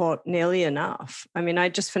not taught nearly enough. I mean, I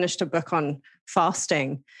just finished a book on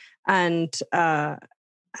fasting, and I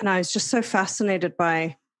was just so fascinated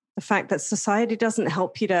by the fact that society doesn't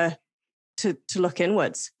help you to look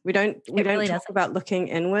inwards. We don't talk about looking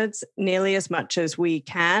inwards nearly as much as we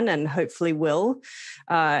can and hopefully will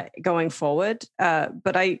going forward. But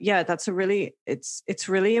that's it's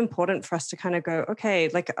really important for us to kind of go, okay,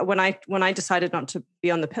 like when I decided not to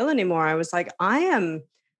be on the pill anymore, I was like, I am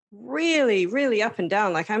really, really up and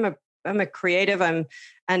down. Like I'm a creative, and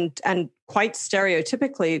quite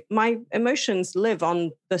stereotypically, my emotions live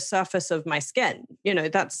on the surface of my skin. You know,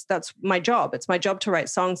 that's my job. It's my job to write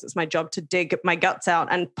songs. It's my job to dig my guts out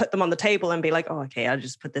and put them on the table and be like, oh, okay, I'll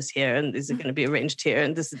just put this here, and these are going to be arranged here,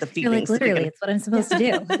 and this is the feelings. Like, literally, it's what I'm supposed to do.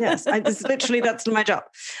 Yes, that's my job.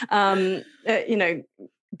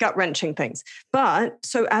 Gut-wrenching things. But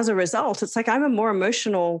so as a result, it's like I'm a more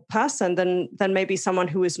emotional person than maybe someone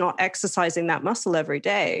who is not exercising that muscle every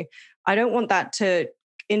day. I don't want that to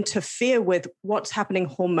interfere with what's happening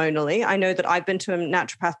hormonally. I know that I've been to a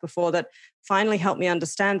naturopath before that finally helped me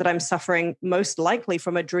understand that I'm suffering most likely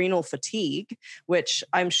from adrenal fatigue, which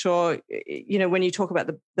I'm sure, when you talk about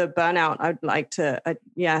the burnout, I'd like to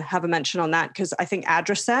have a mention on that, because I think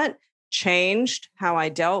Adricet changed how I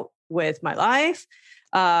dealt with my life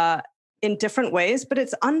in different ways, but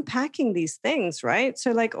it's unpacking these things, right?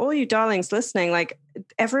 So like all you darlings listening, like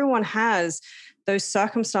everyone has those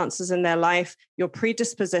circumstances in their life, your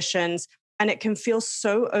predispositions, and it can feel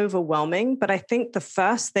so overwhelming. But I think the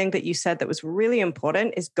first thing that you said that was really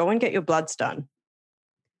important is go and get your bloods done.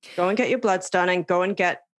 Go and get your bloods done and go and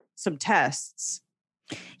get some tests.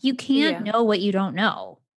 You can't know what you don't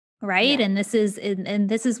know. Right. Yeah. And this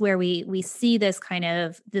is where we see this kind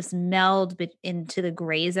of this meld into the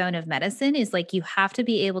gray zone of medicine, is like, you have to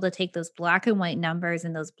be able to take those black and white numbers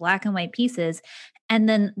and those black and white pieces, and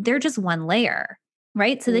then they're just one layer.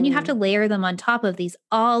 Right. So then you have to layer them on top of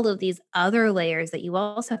all of these other layers that you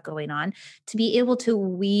also have going on to be able to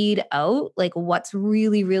weed out like what's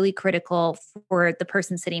really, really critical for the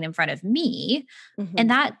person sitting in front of me. Mm-hmm. And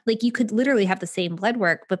that, like, you could literally have the same blood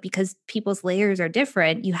work, but because people's layers are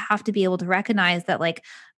different, you have to be able to recognize that, like,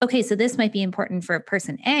 okay, so this might be important for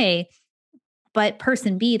person A, but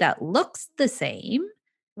person B that looks the same,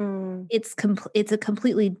 it's a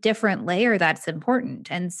completely different layer that's important.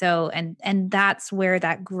 And so, and that's where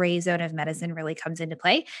that gray zone of medicine really comes into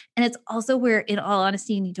play. And it's also where, in all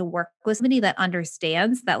honesty, you need to work with somebody that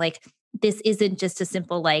understands that, like, this isn't just a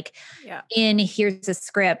simple, like, here's a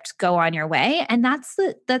script, go on your way. And that's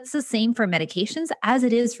the same for medications as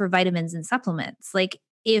it is for vitamins and supplements. Like,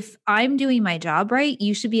 if I'm doing my job right,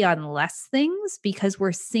 you should be on less things, because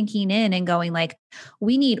we're sinking in and going like,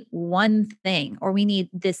 we need one thing, or we need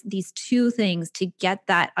these 2 things to get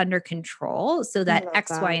that under control so that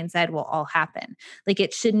X, Y, and Z will all happen. Like,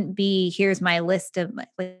 it shouldn't be, here's my list of,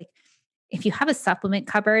 like, if you have a supplement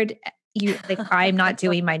cupboard, you like, I'm not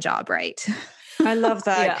doing my job right. I love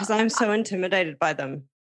that, because I'm so intimidated by them.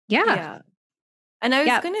 Yeah. And I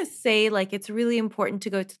was going to say, like, it's really important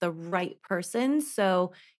to go to the right person.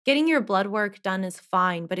 So getting your blood work done is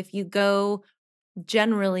fine. But if you go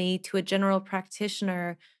generally to a general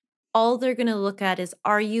practitioner, all they're going to look at is,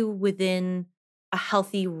 are you within a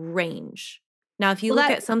healthy range? Now, if you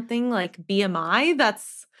look at something like BMI,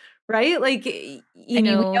 that's right. Like, we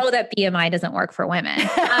know that BMI doesn't work for women.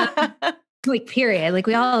 Like, period. Like,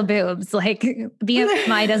 we all have boobs. Like,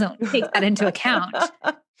 BMI doesn't take that into account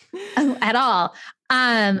at all.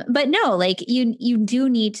 But no, like, you do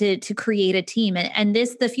need to create a team, and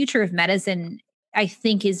the future of medicine I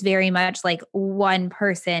think is very much like one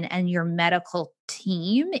person and your medical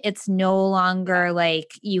team. It's no longer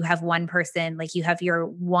like you have one person, like you have your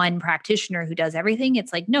one practitioner who does everything.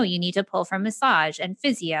 It's like, no, you need to pull from massage and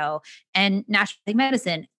physio and naturopathic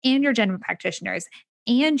medicine and your general practitioners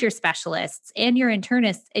and your specialists and your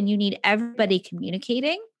internists. And you need everybody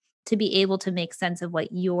communicating to be able to make sense of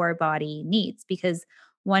what your body needs, because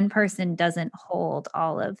one person doesn't hold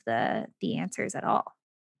all of the answers at all.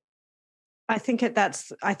 I think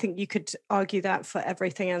you could argue that for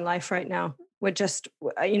everything in life right now. We're just,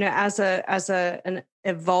 as an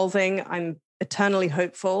evolving, I'm eternally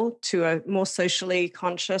hopeful to a more socially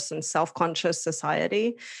conscious and self-conscious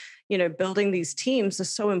society. Building these teams is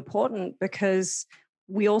so important because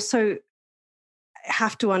we also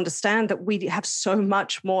have to understand that we have so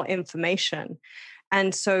much more information.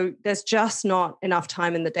 And so there's just not enough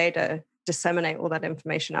time in the day to disseminate all that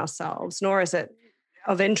information ourselves, nor is it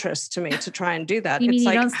of interest to me to try and do that. You mean it's you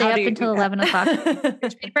like, don't stay up until 11 o'clock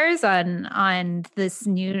papers on this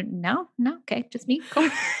new, no, okay, just me. Cool.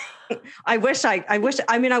 I want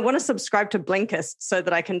to subscribe to Blinkist so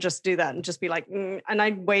that I can just do that and just be like, and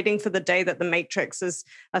I'm waiting for the day that the Matrix is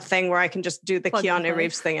a thing where I can just do the Keanu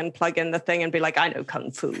Reeves thing and plug in the thing and be like, I know Kung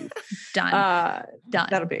Fu. Done.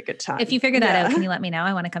 That'll be a good time. If you figure that out, can you let me know?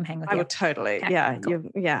 I want to come hang with you. I would totally. Okay, Yeah.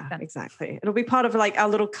 cool. Exactly. It'll be part of like our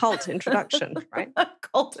little cult introduction, right?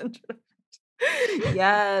 Cult introduction.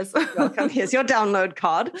 Yes. Welcome. Here's your download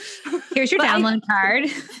card. Here's your download card.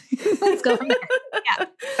 Let's go from there. Yeah,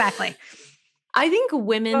 exactly. I think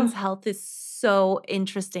women's health is so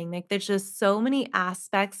interesting. Like there's just so many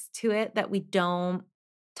aspects to it that we don't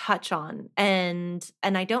touch on. And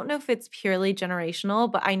I don't know if it's purely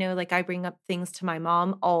generational, but I know like I bring up things to my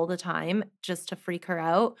mom all the time just to freak her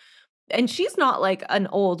out. And she's not like an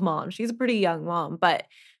old mom. She's a pretty young mom, but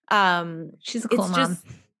she's a cool mom.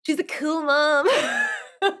 She's a cool mom.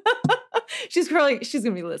 She's going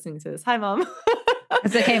to be listening to this. Hi, Mom.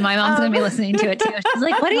 It's okay. My mom's going to be listening to it too. She's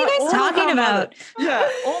like, what are you guys talking about? Yeah,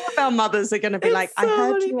 all of our mothers are going to be like, I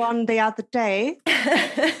heard you on the other day.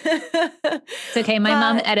 It's okay. My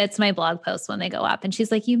mom edits my blog posts when they go up and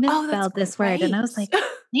she's like, you misspelled this word. And I was like,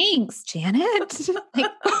 thanks, Janet.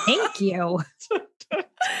 Like, thank you.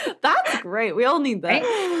 That's great. We all need that.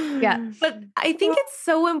 Right? Yeah. But I think it's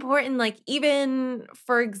so important, like even,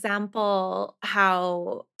 for example,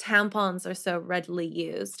 how tampons are so readily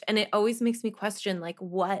used. And it always makes me question, like,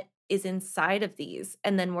 what is inside of these?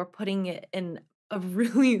 And then we're putting it in a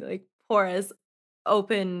really like porous,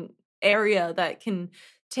 open area that can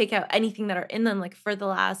take out anything that are in them. Like for the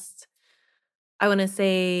last, I want to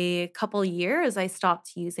say, couple years, I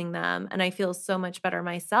stopped using them and I feel so much better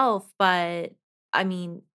myself. But I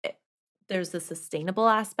mean, there's the sustainable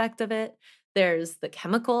aspect of it. There's the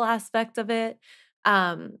chemical aspect of it.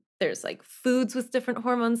 There's like foods with different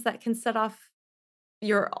hormones that can set off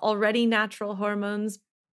your already natural hormones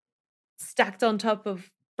stacked on top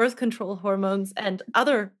of birth control hormones and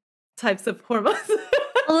other types of hormones.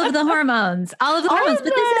 All of the hormones. But this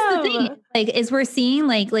is the thing, like, is we're seeing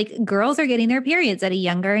like girls are getting their periods at a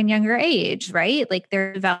younger and younger age, right? Like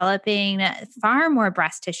they're developing far more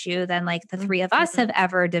breast tissue than like the three of us have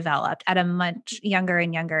ever developed at a much younger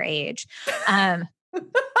and younger age.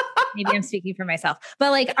 Maybe I'm speaking for myself,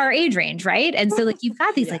 but like our age range, right? And so like you've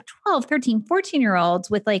got these like 12, 13, 14-year-olds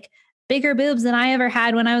with like bigger boobs than I ever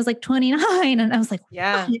had when I was like 29. And I was like,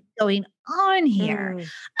 what is going on here?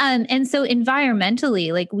 And so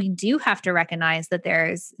environmentally, like we do have to recognize that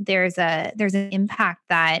there's an impact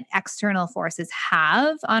that external forces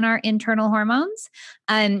have on our internal hormones.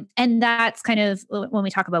 And that's kind of when we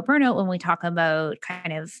talk about burnout, when we talk about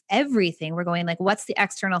kind of everything, we're going like, what's the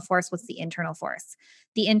external force? What's the internal force?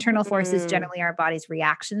 The internal force is generally our body's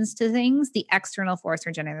reactions to things. The external force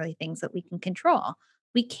are generally things that we can control.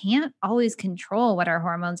 We can't always control what our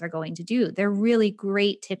hormones are going to do. They're really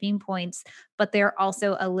great tipping points, but they're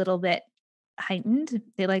also a little bit heightened.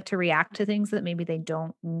 They like to react to things that maybe they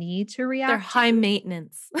don't need to react to. They're high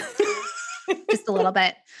maintenance. Just a little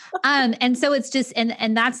bit. And so it's just,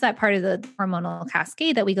 and that's that part of the hormonal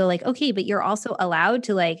cascade that we go like, okay, but you're also allowed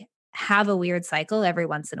to like have a weird cycle every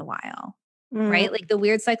once in a while, right? Like the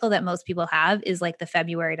weird cycle that most people have is like the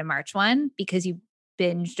February to March one, because you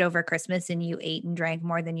binged over Christmas and you ate and drank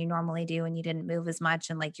more than you normally do and you didn't move as much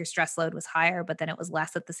and like your stress load was higher, but then it was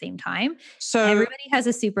less at the same time. So everybody has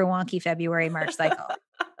a super wonky February, March cycle.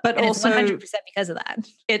 But and also it's 100% because of that.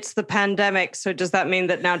 It's the pandemic. So does that mean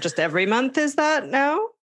that now just every month is that now?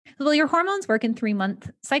 Well, your hormones work in 3-month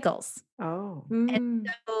cycles. Oh. And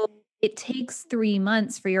so it takes 3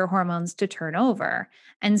 months for your hormones to turn over.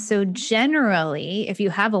 And so generally, if you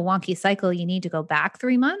have a wonky cycle, you need to go back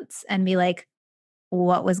 3 months and be like,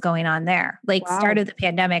 what was going on there. Like Wow. start of the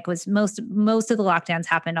pandemic was most of the lockdowns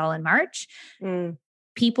happened all in March.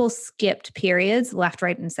 People skipped periods left,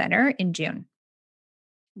 right, and center in June.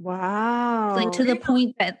 Wow. Like to the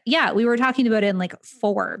point that, we were talking about it in like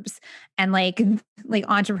Forbes and like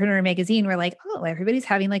Entrepreneur Magazine. We're like, oh, everybody's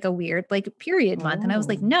having like a weird like period month. And I was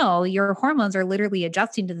like, no, your hormones are literally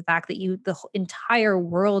adjusting to the fact that the entire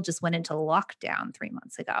world just went into lockdown 3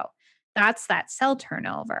 months ago. That's that cell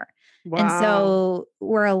turnover. Wow. And so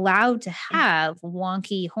we're allowed to have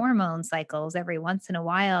wonky hormone cycles every once in a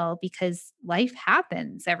while because life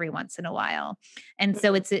happens every once in a while. And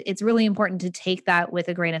so it's really important to take that with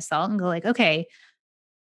a grain of salt and go like, okay,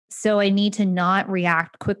 so I need to not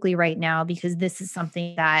react quickly right now because this is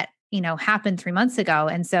something that, happened 3 months ago.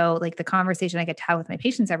 And so like the conversation I get to have with my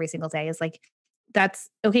patients every single day is like, that's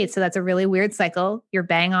okay. So that's a really weird cycle. You're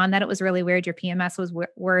bang on that it was really weird. Your PMS was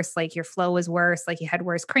worse. Like your flow was worse. Like you had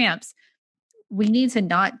worse cramps. We need to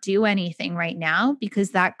not do anything right now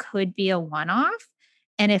because that could be a one-off.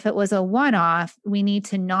 And if it was a one-off, we need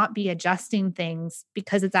to not be adjusting things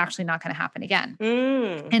because it's actually not going to happen again.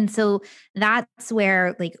 And so that's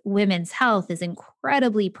where like women's health is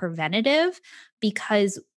incredibly preventative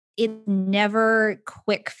because it's never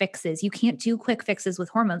quick fixes. You can't do quick fixes with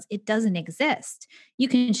hormones. It doesn't exist. You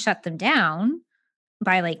can shut them down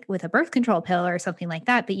by like with a birth control pill or something like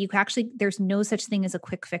that. But there's no such thing as a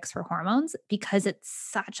quick fix for hormones because it's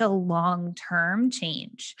such a long-term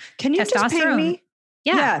change. Can you just paint me?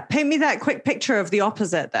 Yeah. Paint me that quick picture of the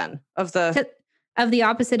opposite then of the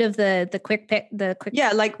opposite of the quick.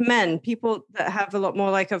 Yeah. Like men, people that have a lot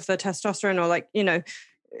more like of the testosterone or like, guys,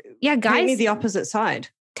 paint me the opposite side.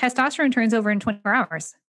 Testosterone turns over in 24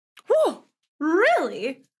 hours. Whoa,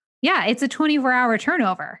 really? Yeah, it's a 24-hour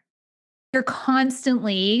turnover. You're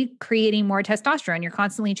constantly creating more testosterone. You're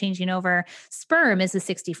constantly changing over. Sperm is a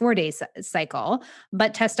 64-day cycle,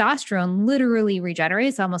 but testosterone literally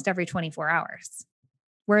regenerates almost every 24 hours.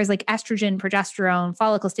 Whereas like estrogen, progesterone,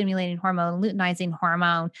 follicle stimulating hormone, luteinizing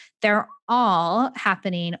hormone, they're all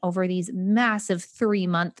happening over these massive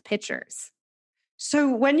 3-month pictures.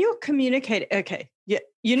 So when you're communicating, okay,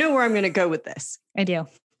 you know where I'm going to go with this. I do.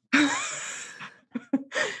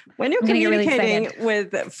 When you're communicating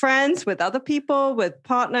with friends, with other people, with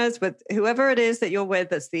partners, with whoever it is that you're with,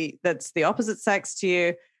 that's the opposite sex to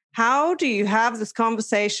you, how do you have this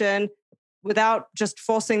conversation without just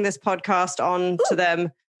forcing this podcast on to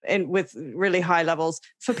them with really high levels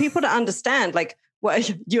for people to understand? Like, what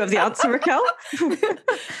you have the answer, Raquel?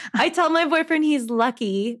 I tell my boyfriend he's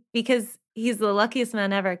lucky because he's the luckiest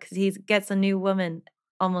man ever because he gets a new woman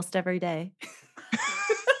almost every day.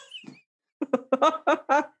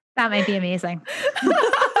 That might be amazing.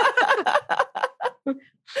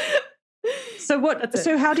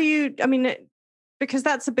 So how do you, because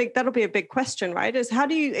that'll be a big question, right? Is how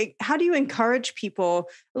do you encourage people?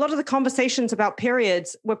 A lot of the conversations about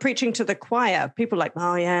periods, we're preaching to the choir. People are like,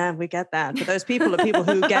 oh yeah, we get that. But those people are people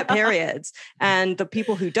who get periods. And the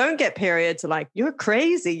people who don't get periods are like, you're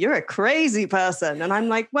crazy. You're a crazy person. And I'm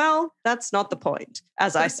like, well, that's not the point.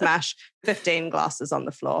 As I smash 15 glasses on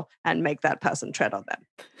the floor and make that person tread on them.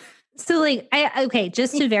 So like,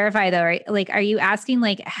 just to verify though, right? Like, are you asking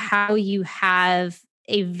like how you have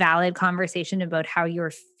a valid conversation about how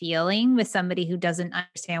you're feeling with somebody who doesn't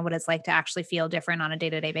understand what it's like to actually feel different on a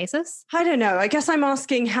day-to-day basis? I don't know. I guess I'm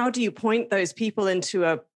asking, how do you point those people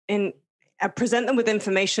into present them with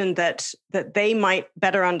information that they might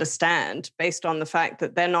better understand based on the fact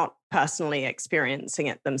that they're not personally experiencing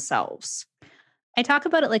it themselves? I talk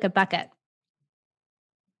about it like a bucket.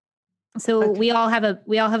 So Okay. we all have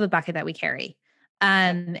a bucket that we carry.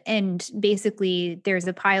 And basically there's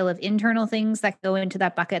a pile of internal things that go into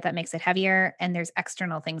that bucket that makes it heavier. And there's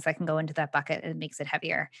external things that can go into that bucket and it makes it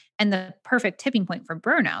heavier. And the perfect tipping point for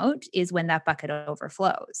burnout is when that bucket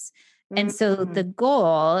overflows. And so the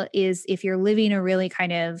goal is, if you're living a really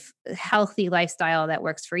kind of healthy lifestyle that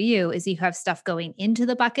works for you, is you have stuff going into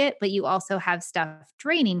the bucket, but you also have stuff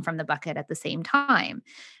draining from the bucket at the same time.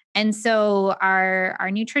 And so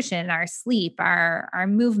our nutrition, our sleep, our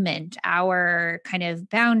movement, our kind of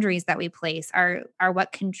boundaries that we place are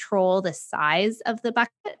what control the size of the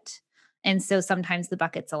bucket. And so sometimes the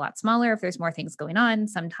bucket's a lot smaller if there's more things going on.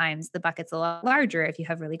 Sometimes the bucket's a lot larger if you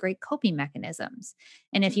have really great coping mechanisms.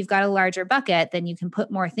 And if you've got a larger bucket, then you can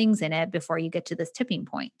put more things in it before you get to this tipping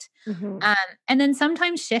point. Mm-hmm. And then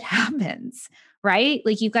sometimes shit happens, right?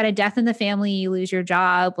 Like you've got a death in the family, you lose your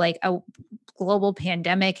job, like a global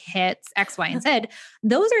pandemic hits X, Y, and Z.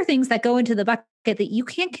 Those are things that go into the bucket that you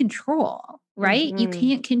can't control, right? Mm-hmm. You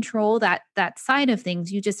can't control that side of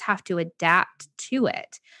things. You just have to adapt to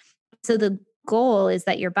it. So the goal is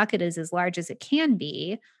that your bucket is as large as it can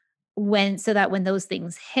be so that when those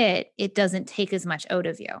things hit, it doesn't take as much out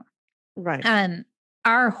of you. Right.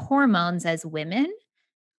 Our hormones as women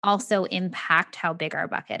also impact how big our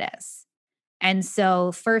bucket is. And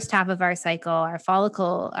so first half of our cycle, our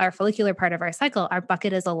follicular part of our cycle, our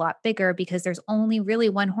bucket is a lot bigger because there's only really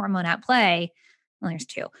one hormone at play. Well, there's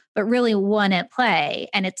two, but really one at play,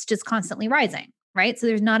 and it's just constantly rising, right? So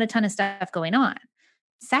there's not a ton of stuff going on.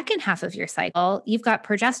 Second half of your cycle, you've got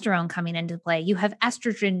progesterone coming into play. You have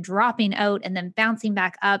estrogen dropping out and then bouncing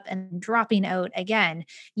back up and dropping out again.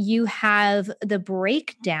 You have the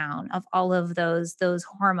breakdown of all of those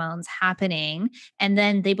hormones happening. And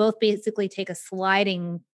then they both basically take a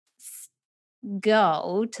sliding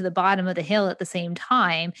go to the bottom of the hill at the same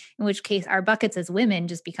time, in which case our buckets as women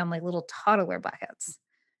just become like little toddler buckets,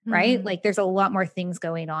 right? Mm-hmm. Like there's a lot more things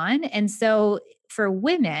going on. And so for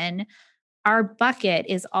women, our bucket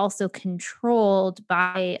is also controlled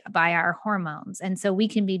by our hormones. And so we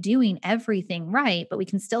can be doing everything right, but we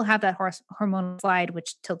can still have that hormonal slide,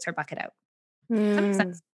 which tilts our bucket out. Does that make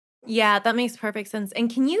sense? Yeah, that makes perfect sense.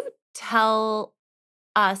 And can you tell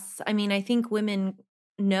us, I mean, I think women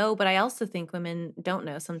know, but I also think women don't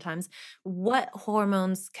know sometimes what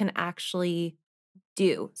hormones can actually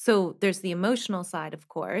do. So there's the emotional side, of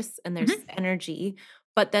course, and there's energy,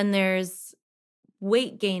 but then there's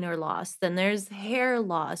weight gain or loss, then there's hair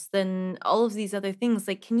loss, then all of these other things.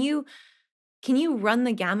 Like, can you run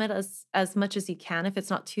the gamut as much as you can, if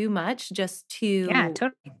it's not too much, just to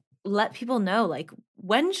totally let people know, like,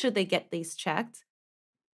 when should they get these checked?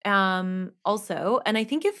 Also, and I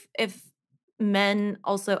think if men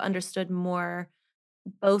also understood more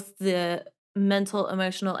both the mental,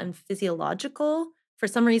 emotional, and physiological. For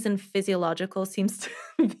some reason, physiological seems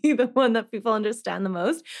to be the one that people understand the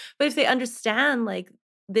most. But if they understand, like,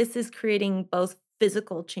 this is creating both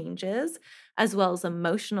physical changes as well as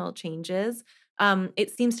emotional changes,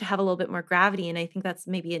 it seems to have a little bit more gravity. And I think that's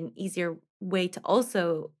maybe an easier way to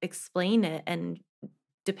also explain it and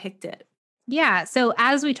depict it. Yeah. So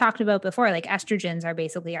as we talked about before, like estrogens are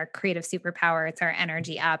basically our creative superpower. It's our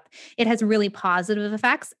energy up. It has really positive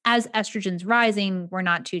effects. As estrogen's rising, we're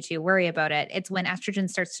not too worried about it. It's when estrogen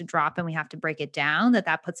starts to drop and we have to break it down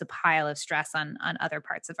that puts a pile of stress on other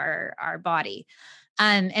parts of our body.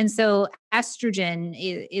 And so estrogen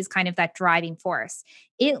is kind of that driving force.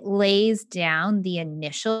 It lays down the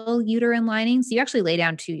initial uterine lining. So you actually lay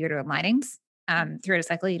down 2 uterine linings. Throughout a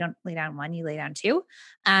cycle, you don't lay down 1, you lay down 2.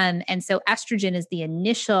 And so estrogen is the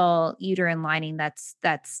initial uterine lining that's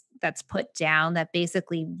put down that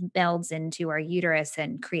basically melds into our uterus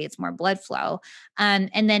and creates more blood flow.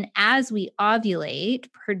 And then as we ovulate,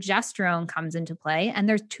 progesterone comes into play. And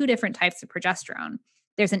there's 2 different types of progesterone.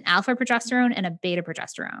 There's an alpha progesterone and a beta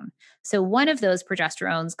progesterone. So one of those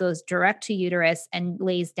progesterones goes direct to uterus and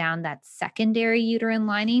lays down that secondary uterine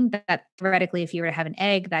lining that theoretically, if you were to have an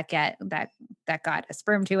egg that got a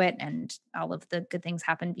sperm to it, and all of the good things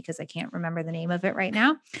happen because I can't remember the name of it right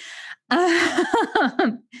now.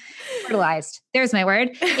 Fertilized. There's my word.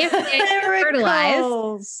 If the egg gets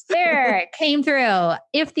fertilized, there it came through.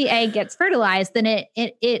 If the egg gets fertilized, then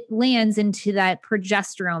it lands into that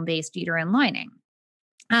progesterone-based uterine lining.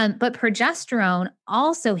 But progesterone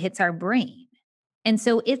also hits our brain. And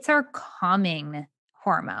so it's our calming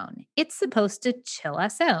hormone. It's supposed to chill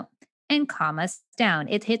us out and calm us down.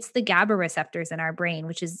 It hits the GABA receptors in our brain,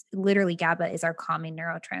 which is literally GABA is our calming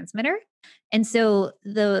neurotransmitter. And so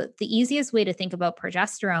the easiest way to think about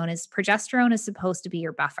progesterone is supposed to be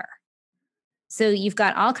your buffer. So you've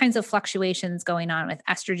got all kinds of fluctuations going on with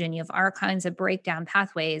estrogen. You have all kinds of breakdown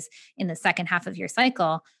pathways in the second half of your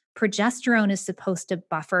cycle. Progesterone is supposed to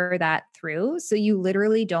buffer that through. So you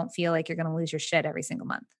literally don't feel like you're going to lose your shit every single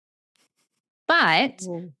month. But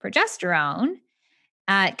progesterone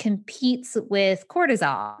competes with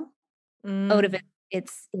cortisol out of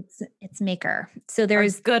its maker. So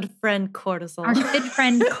there's our good friend cortisol. Our good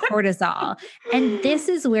friend cortisol. And this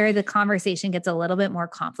is where the conversation gets a little bit more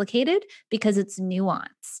complicated because it's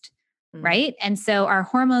nuanced. Right. And so our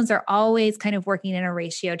hormones are always kind of working in a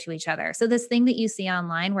ratio to each other. So this thing that you see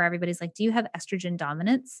online where everybody's like, do you have estrogen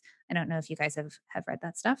dominance? I don't know if you guys have read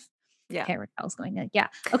that stuff. Yeah. Okay. Raquel's going, yeah.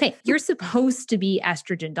 Okay. You're supposed to be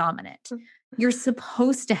estrogen dominant. You're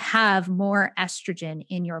supposed to have more estrogen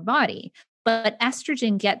in your body. But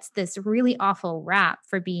estrogen gets this really awful rap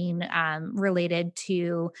for being related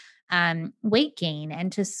to weight gain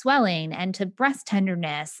and to swelling and to breast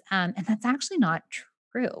tenderness. And that's actually not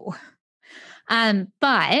true.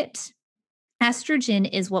 But estrogen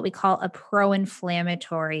is what we call a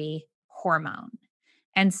pro-inflammatory hormone.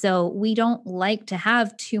 And so we don't like to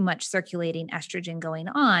have too much circulating estrogen going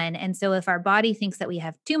on. And so if our body thinks that we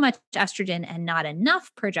have too much estrogen and not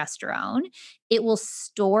enough progesterone, it will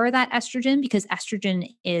store that estrogen, because estrogen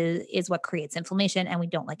is what creates inflammation, and we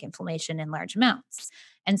don't like inflammation in large amounts.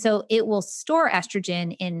 And so it will store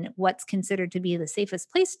estrogen in what's considered to be the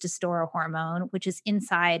safest place to store a hormone, which is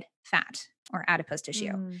inside fat or adipose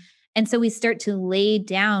tissue. And so we start to lay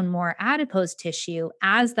down more adipose tissue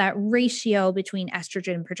as that ratio between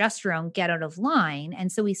estrogen and progesterone get out of line. And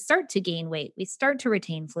so we start to gain weight. We start to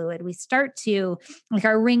retain fluid. We start to, like,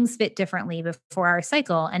 our rings fit differently before our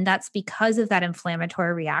cycle. And that's because of that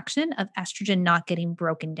inflammatory reaction of estrogen not getting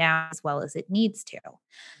broken down as well as it needs to.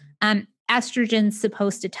 Estrogen's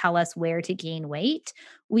supposed to tell us where to gain weight.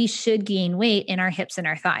 We should gain weight in our hips and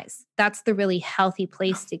our thighs. That's the really healthy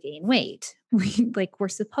place to gain weight. We're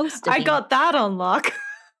supposed to. I got that on lock.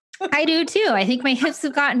 I do too. I think my hips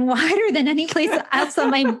have gotten wider than any place else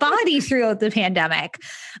on my body throughout the pandemic.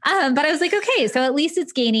 But I was like, okay, so at least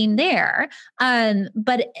it's gaining there.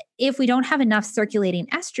 But if we don't have enough circulating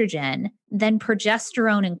estrogen, then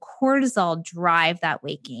progesterone and cortisol drive that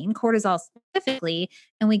weight gain, cortisol specifically,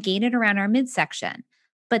 and we gain it around our midsection.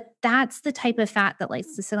 But that's the type of fat that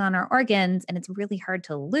likes to sit on our organs, and it's really hard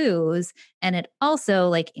to lose. And it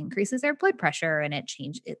also increases our blood pressure, and it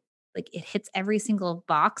hits every single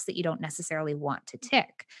box that you don't necessarily want to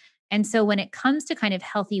tick. And so when it comes to kind of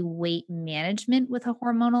healthy weight management with a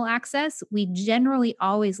hormonal axis, we generally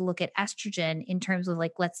always look at estrogen in terms of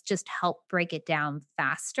let's just help break it down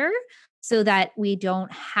faster so that we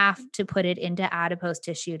don't have to put it into adipose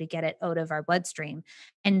tissue to get it out of our bloodstream.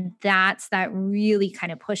 And that's that really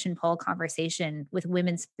kind of push and pull conversation with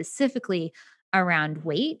women specifically around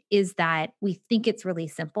weight, is that we think it's really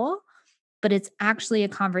simple, but it's actually a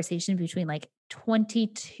conversation between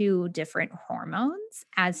 22 different hormones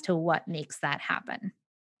as to what makes that happen.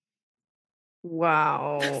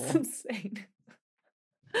 Wow. That's insane.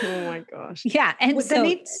 Oh my gosh. Yeah. And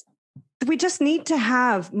we just need to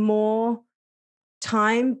have more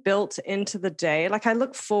time built into the day. I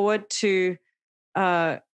look forward to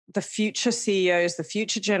the future CEOs, the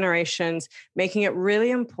future generations, making it really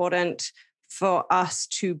important for us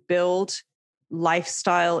to build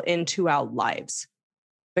lifestyle into our lives.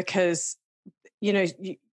 Because,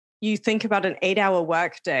 you think about an 8-hour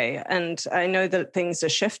workday, and I know that things are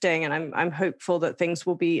shifting, and I'm hopeful that things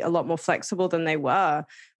will be a lot more flexible than they were.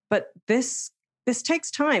 But this takes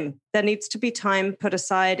time. There needs to be time put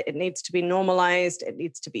aside. It needs to be normalized. It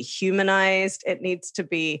needs to be humanized. It needs to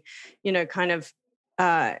be,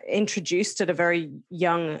 introduced at a very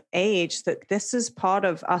young age, that this is part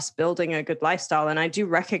of us building a good lifestyle. And I do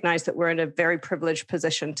recognize that we're in a very privileged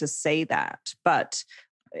position to say that. But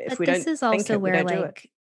if we don't, this is also where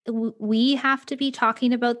we have to be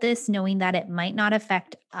talking about this, knowing that it might not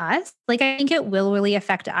affect us. I think it will really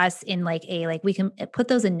affect us in we can put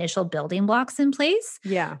those initial building blocks in place.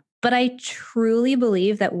 Yeah. But I truly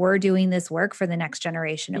believe that we're doing this work for the next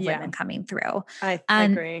generation of women coming through. I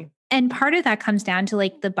agree. And part of that comes down to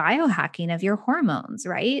the biohacking of your hormones,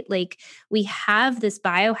 right? We have this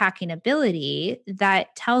biohacking ability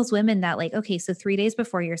that tells women that okay, so 3 days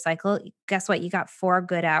before your cycle, guess what? You got 4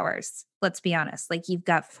 good hours. Let's be honest. You've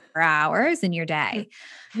got 4 hours in your day.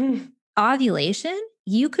 Ovulation,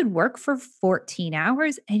 you could work for 14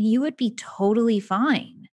 hours and you would be totally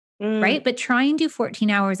fine. Right? But try and do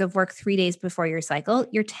 14 hours of work 3 days before your cycle.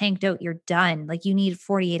 You're tanked out. You're done. You need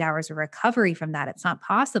 48 hours of recovery from that. It's not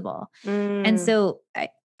possible. And so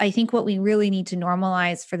I think what we really need to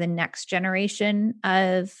normalize for the next generation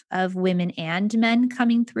of women and men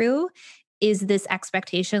coming through is this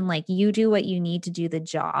expectation, you do what you need to do the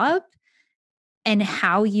job, and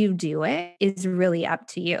how you do it is really up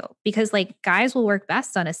to you. Because guys will work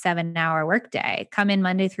best on a 7-hour workday, come in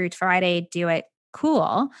Monday through Friday, do it.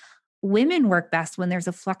 Cool. Women work best when there's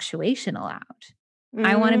a fluctuation allowed.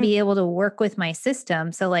 I want to be able to work with my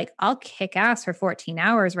system. So I'll kick ass for 14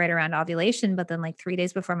 hours right around ovulation, but then 3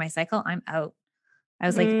 days before my cycle, I'm out. I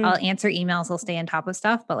was I'll answer emails, I'll stay on top of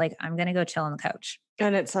stuff, but I'm going to go chill on the couch.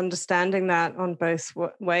 And it's understanding that on both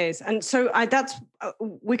ways. And so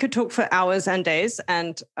we could talk for hours and days,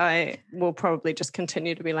 and I will probably just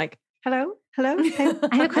continue to be hello. Hey,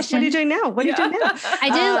 I have a question. What are you doing now?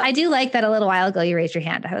 I do like that a little while ago you raised your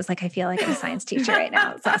hand. I was I feel like I'm a science teacher right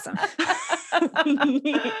now. It's awesome.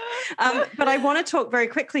 But I want to talk very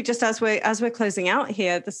quickly, just as we're closing out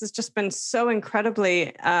here. This has just been so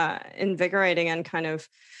incredibly invigorating and kind of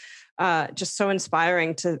just so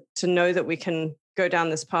inspiring to know that we can go down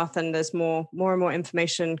this path, and there's more and more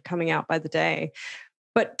information coming out by the day.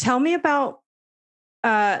 But tell me about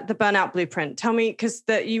the burnout blueprint. Tell me, because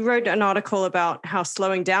you wrote an article about how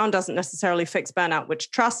slowing down doesn't necessarily fix burnout,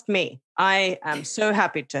 which, trust me, I am so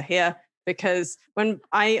happy to hear, because when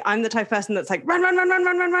I'm the type of person that's like,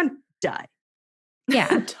 run, die.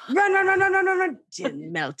 Yeah. run,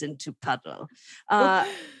 melt into puddle.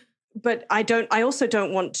 But I also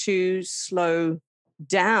don't want to slow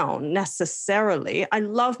down necessarily. I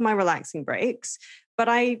love my relaxing breaks, but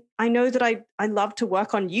I know that I love to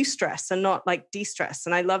work on eustress and not like de-stress.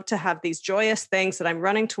 And I love to have these joyous things that I'm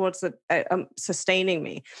running towards that sustaining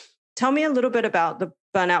me. Tell me a little bit about the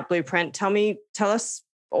burnout blueprint. Tell us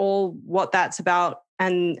all what that's about.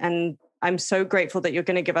 And I'm so grateful that you're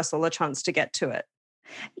going to give us all a chance to get to it.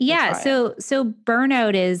 Yeah. So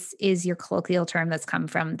burnout is your colloquial term that's come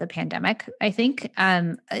from the pandemic, I think.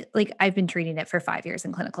 Like I've been treating it for 5 years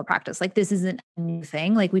in clinical practice. Like this isn't a new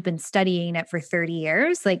thing. Like we've been studying it for 30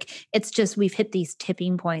 years. Like it's just, we've hit these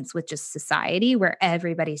tipping points with just society where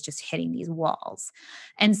everybody's just hitting these walls.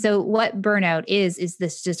 And so what burnout is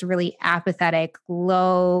this just really apathetic,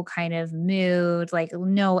 low kind of mood, like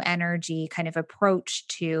no energy kind of approach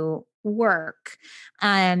to work.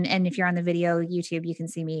 And if you're on the video YouTube, you can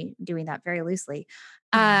see me doing that very loosely.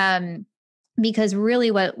 Because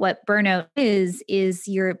really what burnout is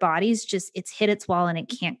your body's just, it's hit its wall and it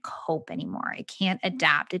can't cope anymore. It can't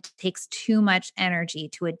adapt. It takes too much energy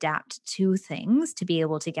to adapt to things to be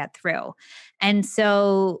able to get through. And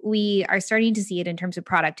so we are starting to see it in terms of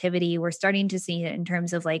productivity. We're starting to see it in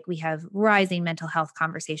terms of like, we have rising mental health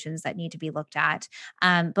conversations that need to be looked at.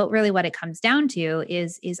 But really what it comes down to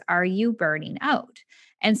is are you burning out?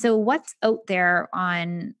 And so what's out there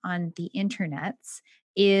on the internets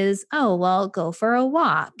is, oh, well, go for a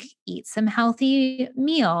walk, eat some healthy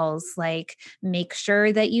meals, like make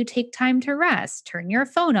sure that you take time to rest, turn your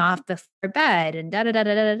phone off before bed, and da da da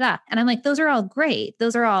da da da. And I'm like, those are all great.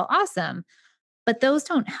 Those are all awesome. But those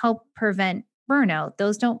don't help prevent burnout.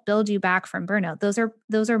 Those don't build you back from burnout.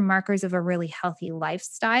 Those are markers of a really healthy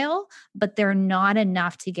lifestyle, but they're not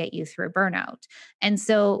enough to get you through burnout. And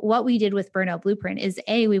so what we did with Burnout Blueprint is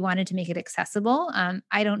we wanted to make it accessible.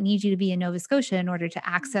 I don't need you to be in Nova Scotia in order to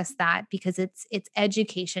access that because it's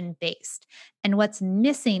education based. And what's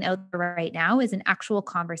missing out there right now is an actual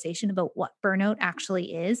conversation about what burnout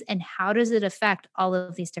actually is and how does it affect all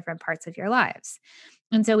of these different parts of your lives.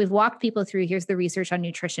 And so we've walked people through, here's the research on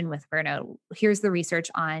nutrition with burnout. Here's the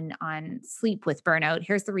research on sleep with burnout.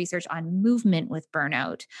 Here's the research on movement with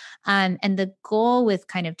burnout. And the goal with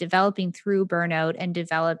kind of developing through burnout and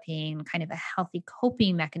developing kind of a healthy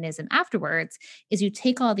coping mechanism afterwards is you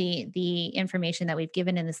take all the information that we've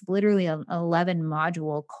given in this literally 11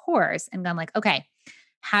 module course and gone like, okay,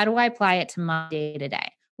 how do I apply it to my day to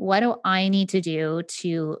day? What do I need to do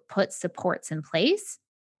to put supports in place?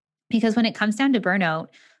 Because when it comes down to burnout,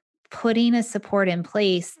 putting a support in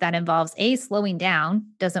place that involves slowing down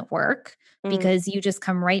doesn't work because you just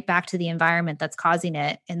come right back to the environment that's causing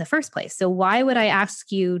it in the first place. So why would I ask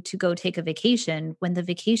you to go take a vacation when the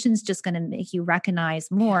vacation's just going to make you recognize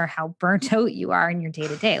more how burnt out you are in your day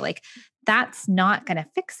to day? Like that's not going to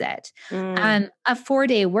fix it. A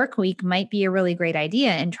 4-day work week might be a really great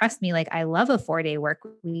idea. And trust me, like I love a 4-day work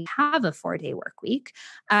week. We have a 4-day work week.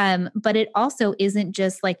 But it also isn't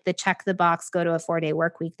just like the check the box, go to a 4-day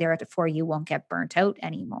work week. Therefore, you won't get burnt out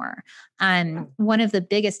anymore. One of the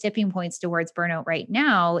biggest tipping points towards burnout right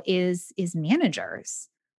now is managers.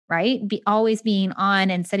 Right? Always being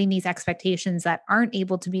on and setting these expectations that aren't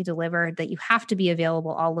able to be delivered, that you have to be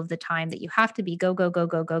available all of the time, that you have to be go.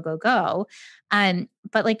 But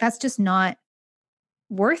like, that's just not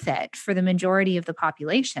worth it for the majority of the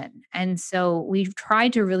population. And so we've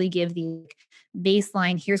tried to really give the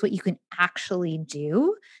baseline, here's what you can actually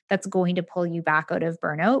do that's going to pull you back out of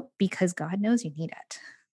burnout because God knows you need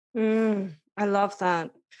it. I love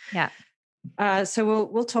that. Yeah. So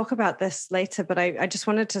we'll talk about this later, but I just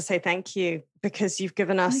wanted to say thank you because you've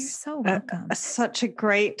given us you're so welcome. Such a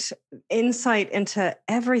great insight into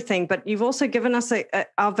everything, but you've also given us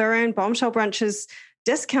our very own Bombshell Brunches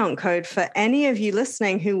discount code for any of you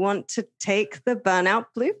listening who want to take the Burnout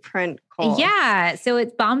Blueprint course. Yeah. So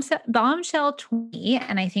it's Bombshell 20.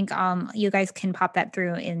 And I think you guys can pop that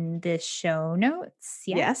through in the show notes.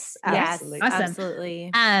 Yes, absolutely. Yes, awesome.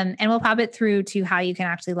 Absolutely. And we'll pop it through to how you can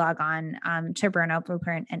actually log on to Burnout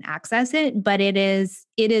Blueprint and access it. But it is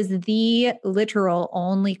the literal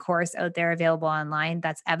only course out there available online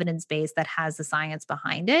that's evidence-based, that has the science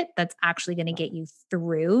behind it, that's actually going to get you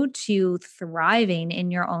through to thriving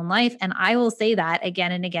in your own life. And I will say that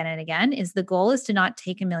again and again and again, is the goal is to not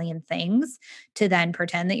take a million things to then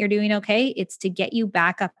pretend that you're doing okay. It's to get you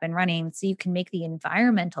back up and running so you can make the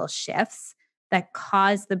environmental shifts that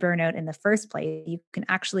cause the burnout in the first place, you can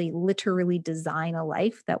actually literally design a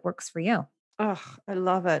life that works for you. Oh, I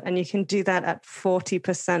love it. And you can do that at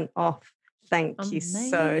 40% off. Thank you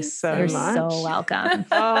so You're much. so welcome.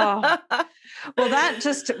 Oh, well, that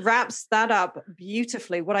just wraps that up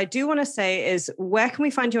beautifully. What I do want to say is, where can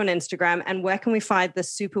we find you on Instagram, and where can we find the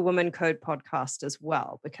Superwoman Code podcast as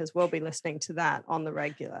well? Because we'll be listening to that on the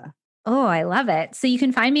regular. Oh, I love it. So you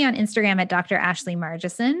can find me on Instagram at Dr. Ashey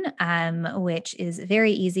Margeson, which is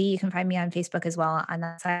very easy. You can find me on Facebook as well on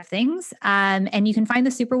that side of things. And you can find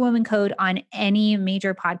the Superwoman Code on any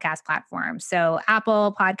major podcast platform. So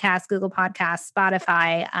Apple Podcasts, Google Podcasts,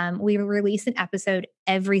 Spotify. We release an episode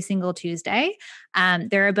every single Tuesday.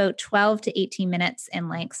 They're about 12 to 18 minutes in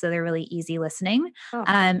length, so they're really easy listening.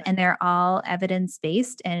 And they're all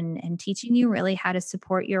evidence-based and teaching you really how to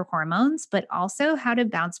support your hormones, but also how to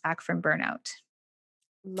bounce back from burnout.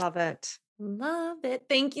 Love it. Love it.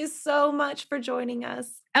 Thank you so much for joining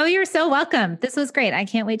us. Oh, you're so welcome. This was great. I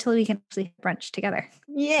can't wait till we can actually brunch together.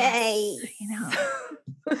 Yay. You know.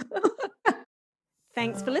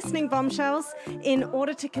 Thanks for listening, Bombshells. In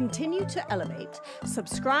order to continue to elevate,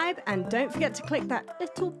 subscribe and don't forget to click that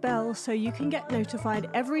little bell so you can get notified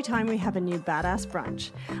every time we have a new badass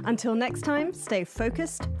brunch. Until next time, stay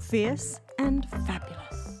focused, fierce, and fabulous.